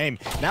of this game.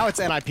 Now it's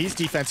NIP's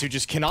defense who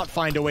just cannot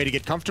find a way to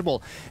get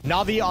comfortable.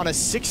 Navi on a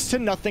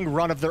 6-0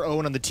 run of their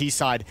own on the T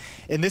side,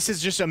 and this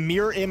is just a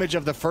mirror image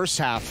of the first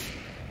half.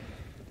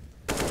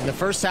 In the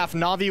first half,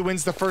 Navi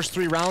wins the first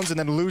 3 rounds and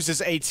then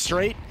loses 8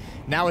 straight.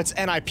 Now it's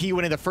NIP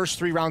winning the first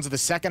 3 rounds of the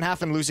second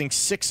half and losing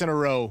 6 in a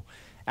row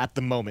at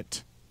the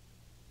moment.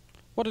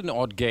 What an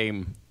odd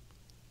game.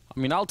 I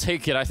mean, I'll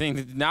take it. I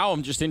think now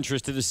I'm just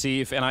interested to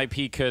see if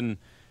NIP can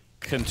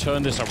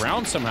turn this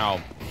around somehow.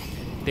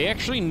 They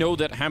actually know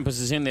that Hampers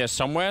is in there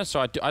somewhere,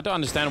 so I don't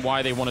understand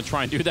why they want to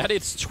try and do that.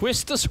 It's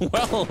Twist as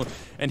well,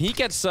 and he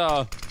gets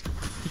to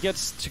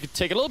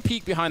take a little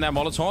peek behind that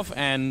Molotov,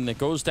 and it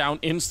goes down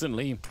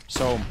instantly.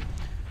 So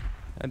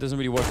that doesn't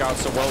really work out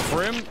so well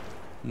for him.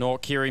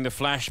 Nork hearing the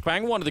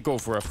flashbang, wanted to go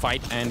for a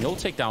fight, and he'll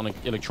take down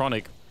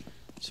Electronic.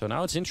 So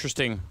now it's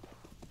interesting.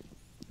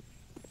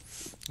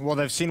 Well,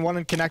 they've seen one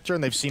in connector,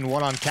 and they've seen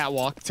one on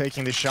catwalk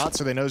taking the shot,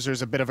 so they know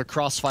there's a bit of a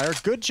crossfire.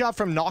 Good job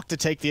from Nok to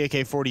take the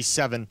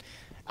AK-47.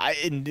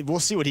 And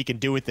we'll see what he can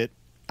do with it.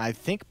 I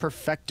think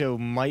Perfecto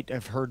might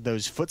have heard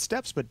those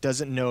footsteps, but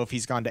doesn't know if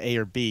he's gone to A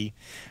or B.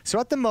 So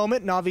at the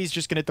moment, Navi's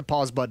just going to hit the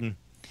pause button.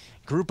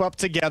 Group up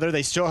together.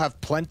 They still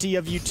have plenty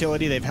of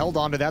utility. They've held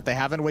on to that. They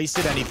haven't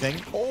wasted anything.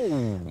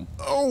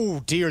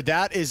 Oh dear,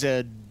 that is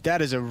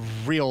a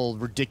real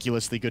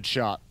ridiculously good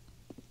shot.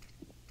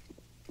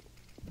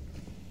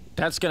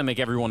 That's going to make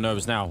everyone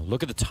nervous now.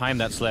 Look at the time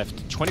that's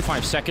left.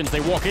 25 seconds.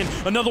 They walk in.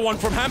 Another one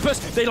from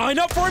Hampus. They line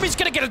up for him. He's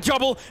going to get a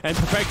double. And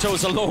Perfecto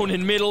is alone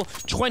in middle.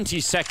 20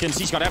 seconds.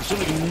 He's got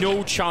absolutely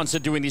no chance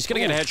of doing this. He's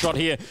going to get a headshot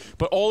here.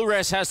 But all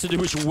Rez has to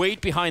do is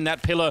wait behind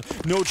that pillar.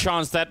 No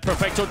chance that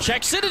Perfecto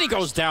checks it and he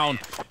goes down.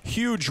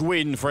 Huge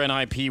win for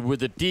NIP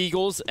with the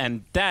Deagles.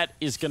 And that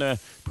is going to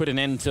put an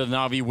end to the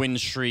Navi win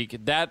streak.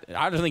 I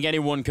don't think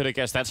anyone could have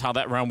guessed that's how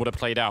that round would have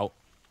played out.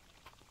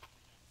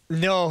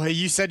 No,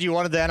 you said you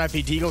wanted the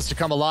NIP Deagles to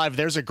come alive.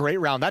 There's a great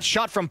round. That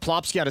shot from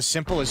Plopsky out of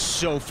Simple is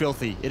so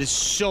filthy. It is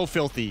so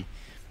filthy.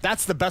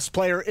 That's the best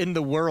player in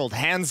the world,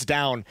 hands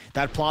down.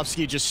 That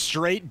Plopsky just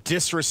straight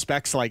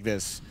disrespects like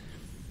this.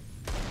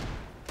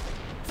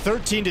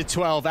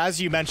 13-12, as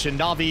you mentioned,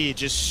 Navi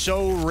just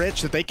so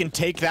rich that they can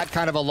take that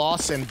kind of a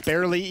loss and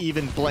barely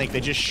even blink.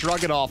 They just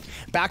shrug it off.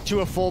 Back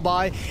to a full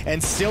buy,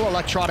 and still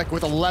Electronic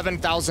with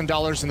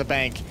 $11,000 in the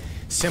bank.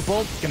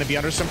 Simple, gonna be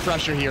under some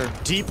pressure here.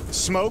 Deep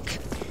smoke.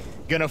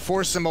 Gonna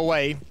force him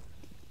away.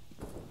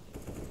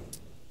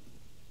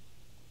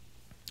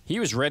 He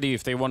was ready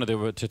if they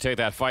wanted to take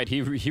that fight.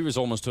 He was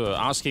almost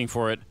asking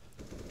for it.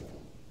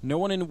 No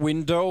one in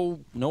window,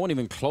 no one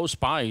even close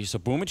by. So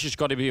Boomich just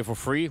got to be here for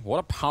free. What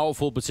a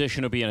powerful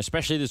position to be in,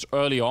 especially this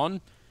early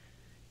on.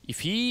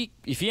 If he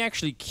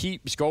actually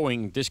keeps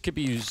going, this could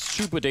be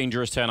super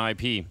dangerous to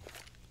NIP.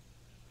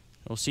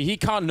 We'll see. He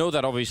can't know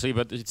that, obviously,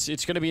 but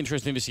it's going to be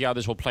interesting to see how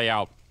this will play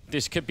out.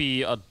 This could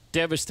be a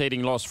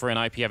devastating loss for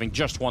NIP having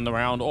just won the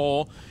round,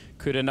 or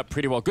could end up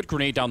pretty well. Good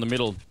grenade down the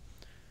middle.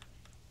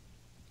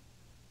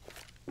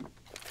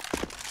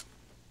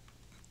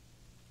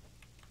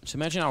 So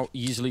imagine how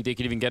easily they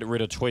could even get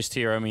rid of Twist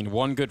here. I mean,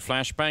 one good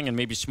flashbang and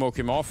maybe smoke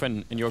him off,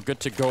 and you're good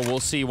to go.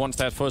 We'll see once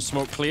that first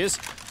smoke clears.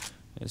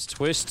 There's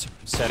Twist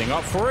setting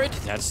up for it.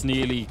 That's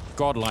nearly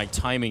godlike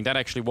timing. That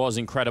actually was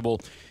incredible.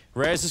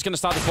 Rez is going to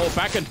start to fall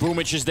back, and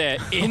Boomich is there,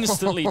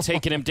 instantly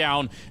taking him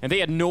down. And they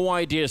had no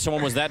idea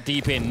someone was that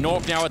deep in.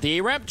 Nork now at the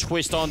A-ramp,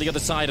 Twist on the other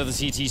side of the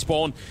CT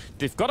spawn.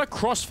 They've got a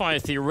crossfire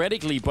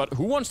theoretically, but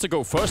who wants to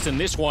go first in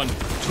this one?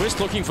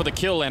 Twist looking for the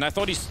kill, and I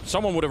thought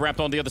someone would have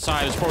wrapped on the other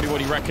side. Is probably what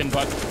he reckoned,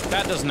 but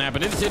that doesn't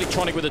happen. It's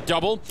Electronic with a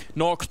double.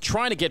 Nork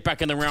trying to get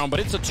back in the round, but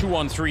it's a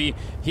 2-on-3.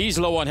 He's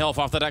low on health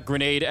after that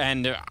grenade,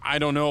 and I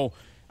don't know.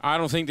 I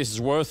don't think this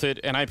is worth it.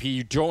 NIP,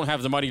 you don't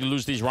have the money to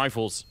lose these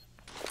rifles.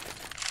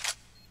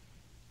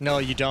 No,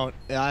 you don't.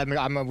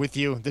 I'm with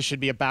you. This should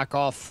be a back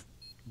off.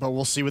 But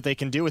we'll see what they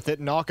can do with it.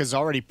 Nock is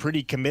already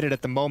pretty committed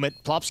at the moment.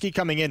 Plopsky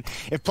coming in.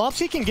 If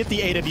Plopsky can get the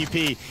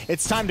AWP,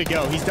 it's time to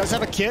go. He does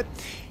have a kit.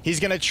 He's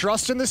going to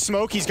trust in the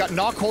smoke. He's got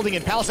Nock holding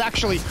in Palace.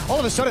 Actually, all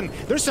of a sudden,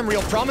 there's some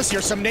real promise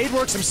here. Some nade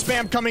work, some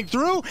spam coming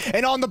through.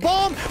 And on the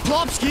bomb,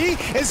 Plopsky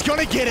is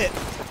going to get it.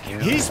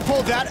 He's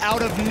pulled that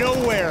out of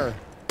nowhere.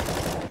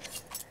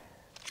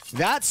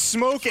 That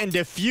smoke and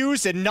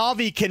defuse, and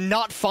Navi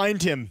cannot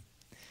find him.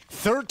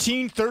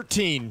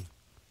 13-13.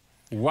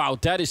 Wow,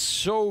 that is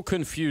so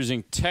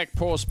confusing. Tech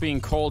pause being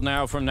called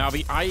now from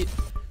Navi.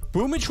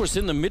 Boomich was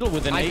in the middle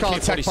with an AK-47. I'd call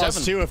it tech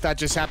pause too if that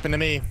just happened to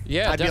me.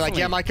 Yeah, I'd be like,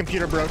 yeah, my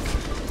computer broke.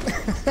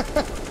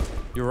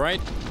 You're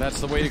right.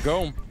 That's the way to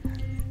go.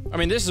 I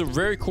mean, this is a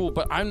very cool,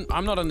 but I'm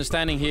not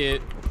understanding here.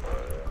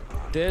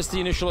 There's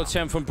the initial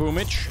attempt from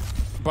Boomich,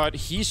 but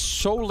he's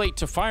so late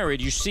to fire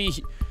it. You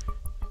see,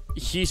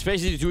 he's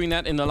basically doing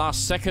that in the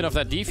last second of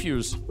that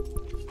defuse.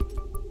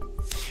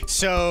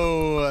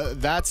 So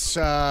that's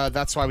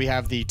why we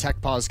have the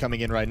tech pause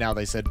coming in right now.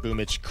 They said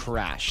Boomich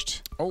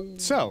crashed. Oh,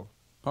 so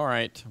all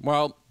right.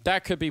 Well,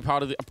 that could be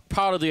part of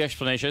the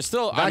explanation. It's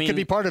still, that could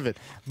be part of it.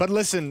 But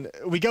listen,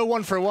 we go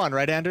 1 for 1,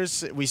 right,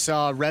 Anders? We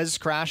saw Rez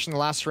crash in the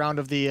last round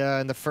of the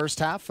in the first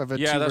half of a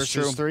 2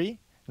 versus 3.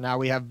 Now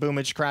we have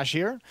Boomich crash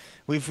here.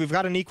 We've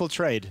got an equal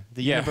trade.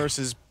 The universe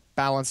is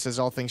balanced as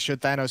all things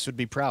should. Thanos would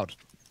be proud.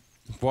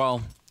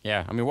 Well.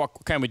 Yeah, I mean, what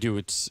can we do?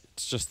 It's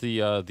just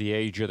the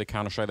age of the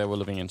Counter-Strike that we're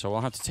living in, so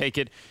we'll have to take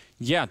it.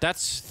 Yeah,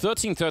 that's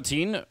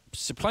 13-13.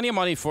 So plenty of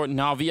money for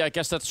Navi. I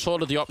guess that's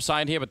sort of the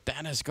upside here, but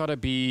that has got to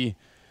be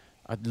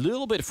a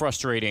little bit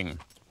frustrating.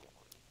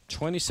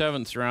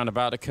 27th round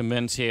about to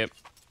commence here.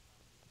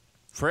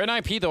 For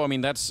NIP, though, I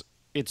mean,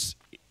 it's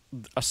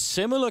a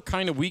similar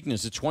kind of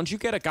weakness. It's once you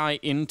get a guy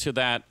into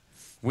that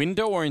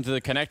window or into the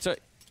connector,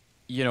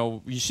 you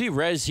know, you see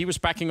Rez, he was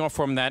backing off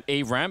from that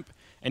A ramp,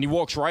 and he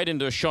walks right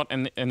into a shot,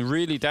 and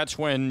really that's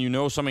when you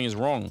know something is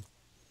wrong.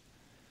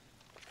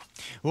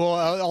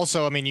 Well,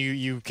 also, I mean,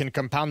 you can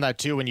compound that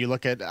too when you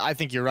look at, I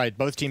think you're right,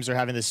 both teams are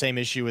having the same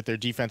issue with their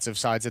defensive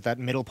sides, that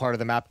middle part of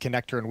the map,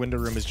 connector and window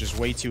room, is just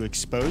way too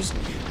exposed.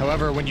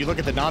 However, when you look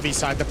at the Navi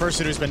side, the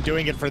person who's been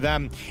doing it for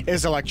them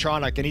is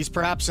Electronic, and he's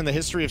perhaps in the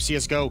history of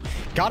CSGO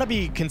got to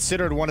be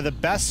considered one of the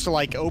best,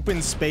 like,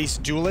 open space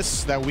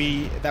duelists that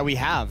we've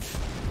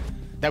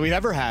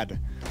ever had.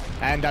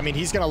 And, I mean,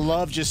 he's going to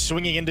love just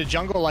swinging into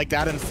jungle like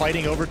that and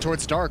fighting over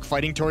towards Dark,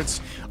 fighting towards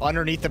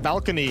underneath the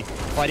balcony,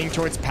 fighting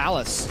towards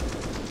Palace.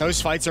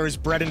 Those fights are his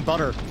bread and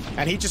butter,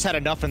 and he just had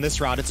enough in this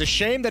round. It's a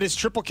shame that his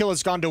triple kill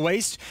has gone to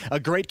waste. A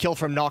great kill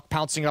from Nock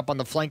pouncing up on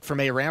the flank from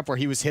A ramp where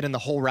he was hidden the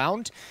whole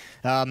round,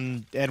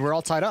 and we're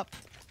all tied up.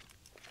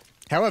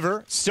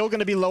 However, still going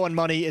to be low on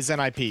money is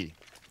NIP.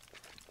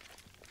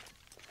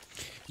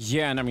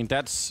 Yeah, and I mean,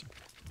 that's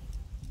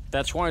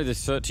why the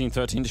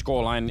 13-13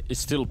 scoreline is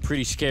still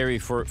pretty scary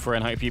for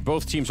NIP.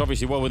 Both teams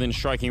obviously well within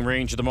striking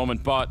range at the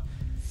moment, but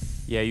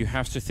yeah, you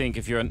have to think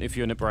if you're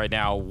NIP right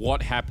now,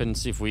 what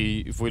happens if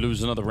we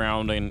lose another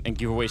round and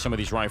give away some of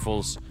these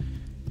rifles?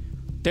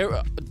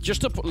 There,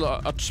 just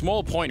a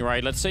small point,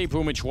 right? Let's say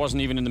Boomich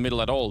wasn't even in the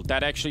middle at all.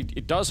 That actually,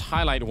 it does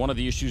highlight one of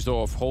the issues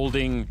though of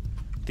holding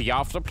the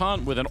after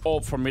plant with an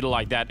AWP from middle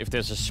like that. If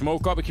there's a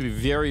smoke up, it can be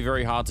very,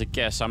 very hard to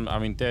guess. I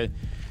mean,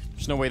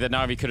 there's no way that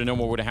Navi could have known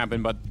what would have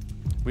happened, but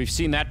we've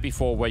seen that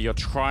before where you're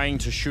trying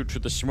to shoot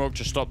through the smoke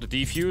to stop the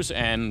defuse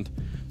and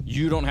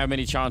you don't have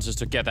many chances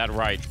to get that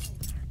right.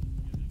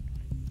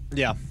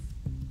 Yeah.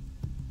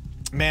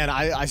 Man,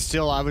 I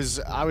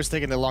was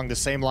thinking along the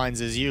same lines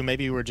as you.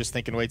 Maybe we were just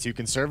thinking way too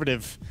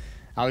conservative.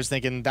 I was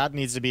thinking that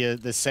needs to be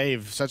the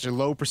save. Such a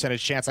low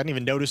percentage chance. I didn't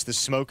even notice the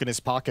smoke in his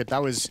pocket.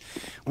 That was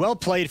well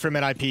played from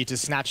NIP to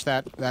snatch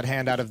that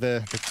hand out of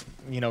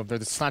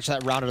snatch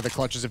that round out of the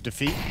clutches of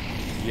defeat.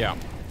 Yeah.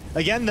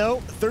 Again, though,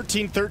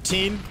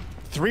 13-13.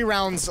 3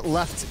 rounds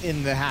left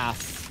in the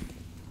half.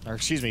 Or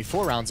excuse me,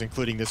 4 rounds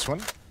including this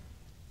one.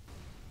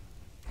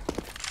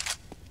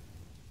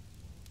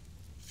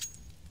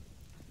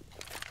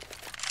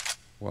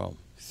 Well,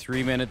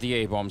 3 men at the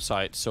A-bomb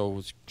site,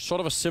 so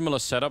sort of a similar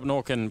setup.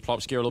 Nock and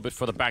Plopsky a little bit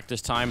further back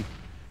this time.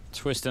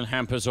 Twist and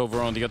Hampers over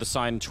on the other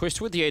side. And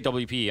Twist with the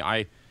AWP.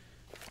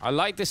 I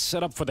like this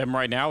setup for them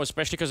right now,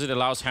 especially because it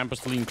allows Hampers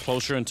to lean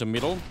closer into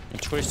middle.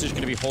 And Twist is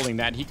going to be holding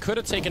that. He could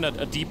have taken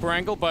a deeper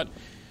angle, but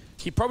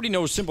he probably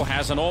knows Simple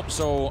has an AWP,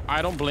 so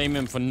I don't blame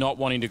him for not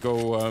wanting to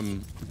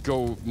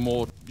go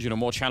more,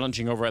 more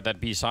challenging over at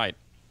that B site.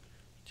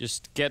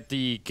 Just get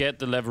the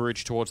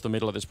leverage towards the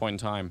middle at this point in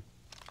time.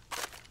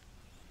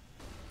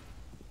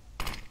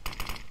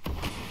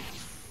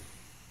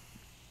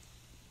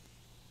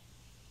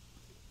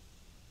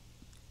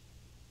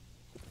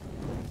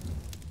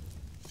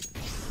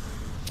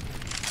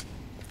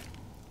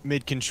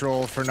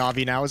 Mid-control for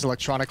Navi now as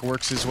Electronic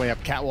works his way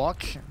up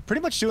catwalk.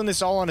 Pretty much doing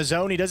this all on his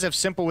own. He does have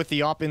Simple with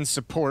the op in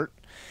support.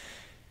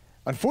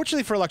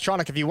 Unfortunately for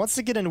Electronic, if he wants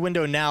to get in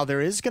window now, there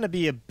is going to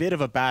be a bit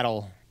of a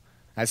battle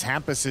as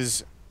Hampus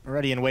is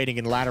Ready and waiting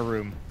in ladder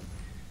room.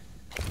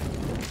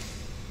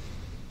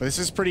 But this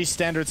is pretty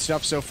standard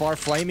stuff so far.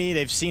 Flamey,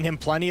 they've seen him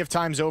plenty of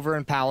times over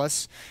in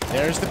Palace.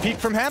 There's the peek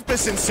from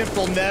Hampus, and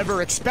Simple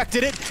never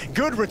expected it.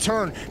 Good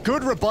return,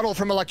 good rebuttal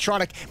from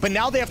Electronic, but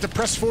now they have to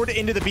press forward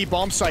into the B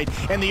bomb site.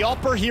 And the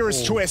upper here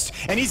is Twist,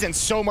 and he's in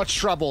so much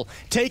trouble.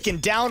 Taken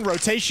down,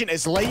 rotation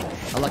is late.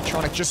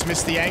 Electronic just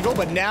missed the angle,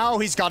 but now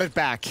he's got it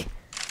back.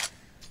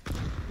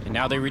 And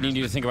now they really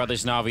need to think about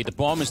this Navi. The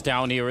bomb is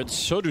down here. It's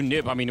so do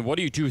Nib. I mean, what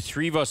do you do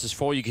 3 versus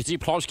 4? You can see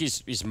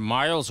Plowski is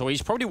miles away.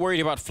 He's probably worried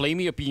about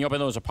Flamey being up in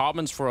those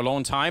apartments for a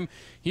long time.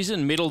 He's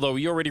in the middle, though.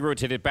 He already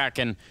rotated back,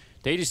 and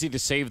they just need to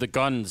save the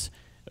guns.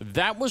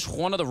 That was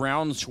one of the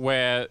rounds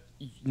where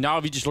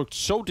Navi just looked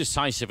so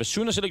decisive. As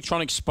soon as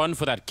Electronic spun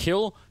for that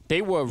kill,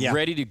 they were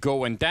ready to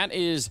go. And that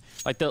is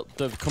like the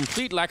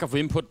complete lack of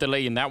input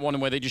delay in that one,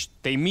 where they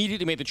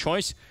immediately made the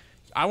choice.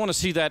 I want to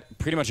see that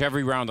pretty much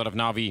every round out of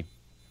Navi.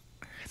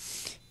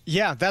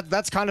 Yeah,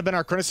 that's kind of been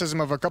our criticism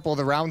of a couple of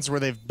the rounds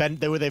where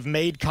they've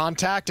made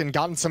contact and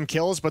gotten some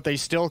kills, but they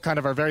still kind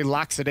of are very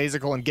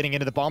lackadaisical in getting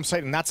into the bomb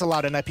site, and that's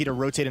allowed NIP to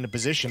rotate into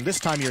position. This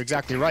time, you're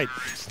exactly right.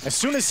 As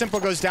soon as Simple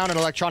goes down and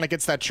Electronic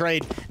gets that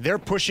trade, they're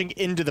pushing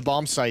into the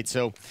bomb site.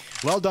 So,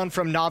 well done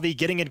from Navi,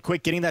 getting in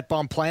quick, getting that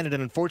bomb planted,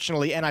 and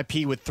unfortunately,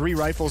 NIP with 3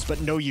 rifles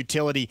but no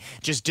utility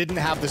just didn't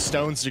have the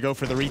stones to go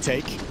for the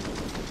retake,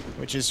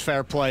 which is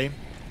fair play.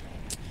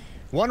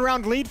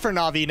 1-round lead for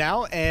Navi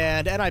now,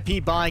 and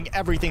NIP buying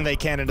everything they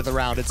can into the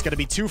round. It's going to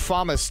be 2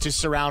 FAMAs to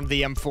surround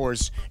the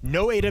M4s.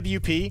 No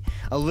AWP,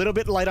 a little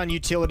bit light on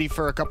utility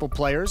for a couple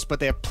players, but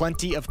they have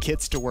plenty of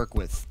kits to work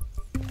with.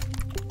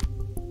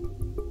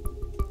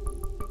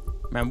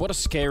 Man, what a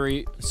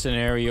scary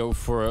scenario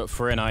for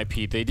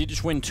NIP. They did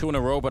just win 2 in a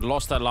row, but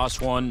lost that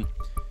last one.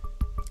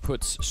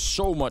 Puts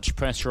so much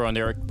pressure on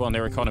their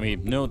economy,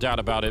 no doubt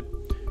about it.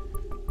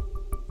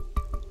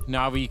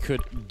 Navi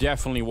could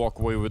definitely walk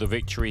away with a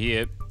victory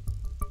here.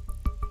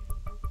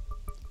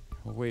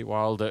 Wait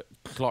while the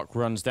clock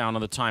runs down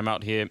on the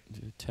timeout here.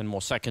 10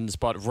 more seconds,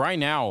 but right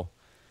now,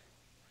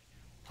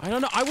 I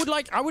don't know. I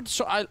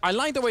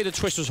like the way the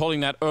Twist was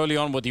holding that early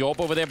on with the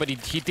AWP over there, but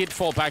he did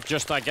fall back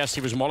just, I guess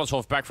he was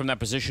Molotov back from that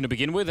position to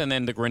begin with, and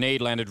then the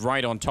grenade landed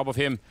right on top of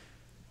him.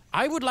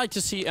 I would like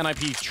to see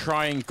NIP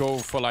try and go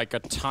for like a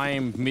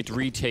time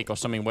mid-retake or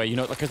something where, you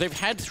know, because they've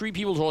had 3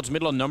 people towards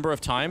middle a number of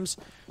times.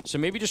 So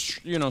maybe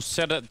just, you know,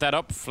 set that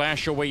up,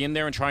 flash your way in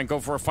there and try and go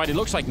for a fight. It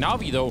looks like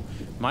Navi, though,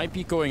 might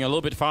be going a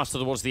little bit faster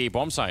towards the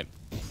A-bomb side.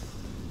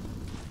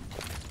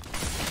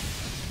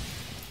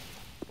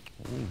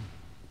 Ooh.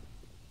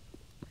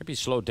 Might be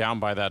slowed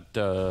down by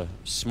that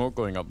smoke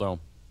going up, though.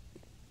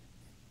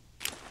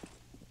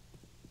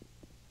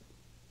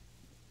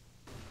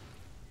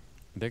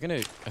 I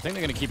think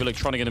they're gonna keep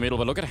Electronic in the middle,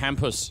 but look at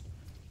Hampus.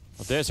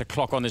 Oh, there's a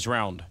clock on this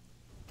round.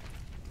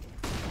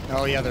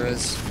 Oh yeah, there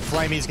is.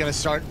 Flamey's gonna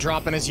start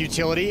dropping his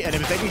utility, and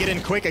if they can get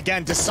in quick,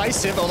 again,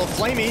 decisive, although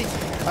Flamey,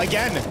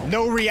 again,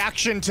 no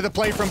reaction to the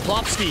play from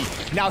Plopsky.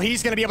 Now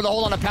he's gonna be able to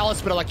hold on to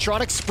Palace, but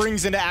Electronic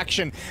springs into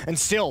action, and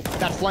still,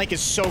 that flank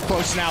is so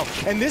close now.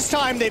 And this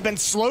time, they've been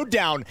slowed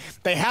down.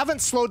 They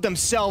haven't slowed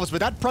themselves, but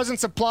that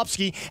presence of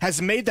Plopsky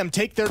has made them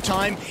take their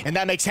time, and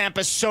that makes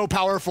Hampus so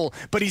powerful,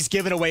 but he's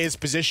given away his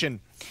position.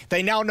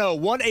 They now know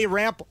 1 A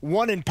ramp,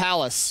 1 in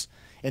Palace.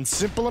 And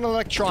Simple and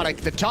Electronic,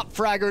 the top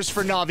fraggers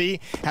for Navi,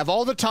 have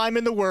all the time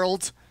in the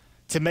world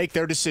to make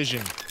their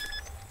decision.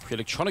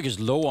 Electronic is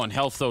low on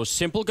health, though.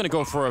 Simple gonna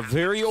go for a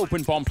very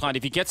open bomb plant.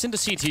 If he gets into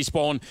CT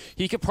spawn,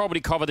 he could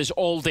probably cover this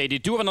all day. They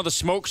do have another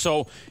smoke,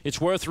 so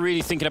it's worth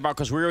really thinking about,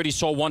 because we already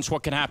saw once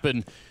what can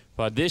happen.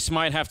 But this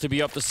might have to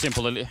be up to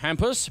Simple.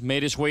 Hampus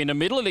made his way in the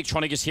middle.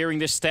 Electronic is hearing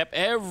this step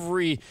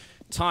every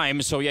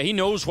time, so yeah, he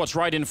knows what's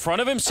right in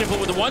front of him. Simple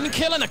with the 1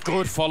 kill and a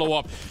good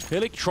follow-up.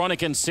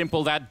 Electronic and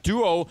Simple, that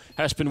duo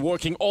has been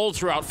working all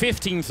throughout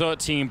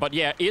 15-13, but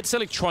yeah, it's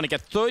Electronic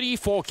at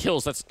 34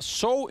 kills. That's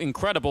so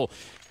incredible.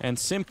 And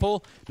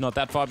Simple, not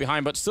that far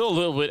behind, but still a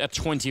little bit at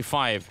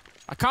 25.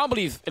 I can't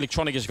believe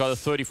Electronic has got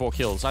 34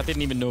 kills. I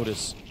didn't even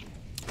notice.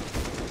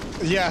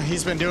 Yeah,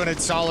 he's been doing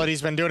it solid.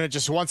 He's been doing it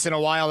just once in a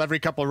while, every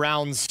couple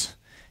rounds.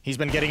 He's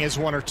been getting his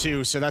 1 or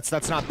 2, so that's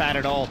not bad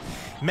at all.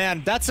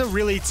 Man, that's a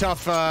really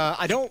tough,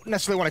 I don't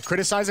necessarily want to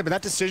criticize it, but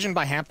that decision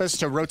by Hampus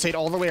to rotate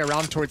all the way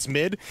around towards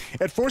mid,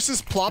 it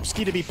forces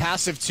Plopsky to be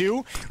passive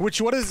too,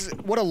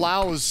 what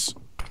allows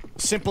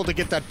Simple to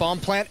get that bomb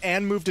plant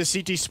and move to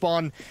CT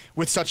spawn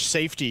with such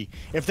safety.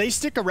 If they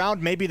stick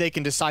around, maybe they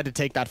can decide to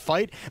take that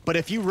fight, but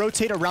if you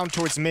rotate around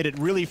towards mid, it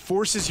really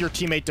forces your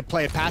teammate to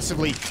play it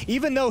passively,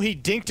 even though he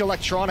dinked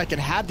Electronic and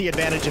had the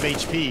advantage of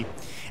HP.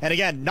 And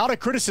again, not a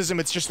criticism,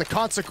 it's just the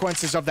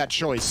consequences of that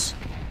choice.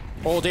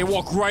 Oh, they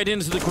walk right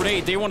into the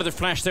grenade. They wanted to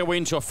flash their way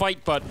into a fight,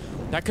 but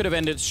that could have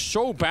ended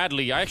so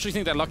badly. I actually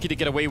think they're lucky to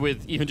get away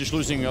with even just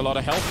losing a lot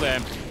of health there.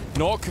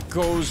 Nok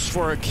goes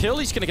for a kill.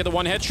 He's going to get the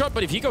 1 headshot,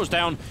 but if he goes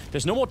down,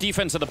 there's no more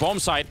defense at the bomb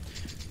site.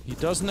 He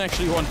doesn't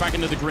actually want back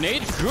into the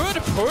grenade. Good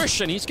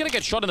push, and he's going to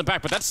get shot in the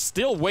back, but that's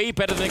still way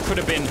better than it could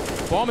have been.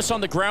 Bomb is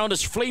on the ground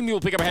as Flamey will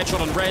pick up a headshot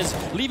on Rez,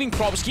 leaving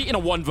Plobsky in a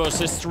 1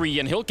 versus 3,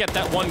 and he'll get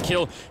that 1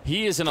 kill.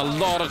 He is in a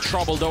lot of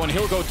trouble, though, and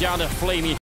he'll go down to Flamey.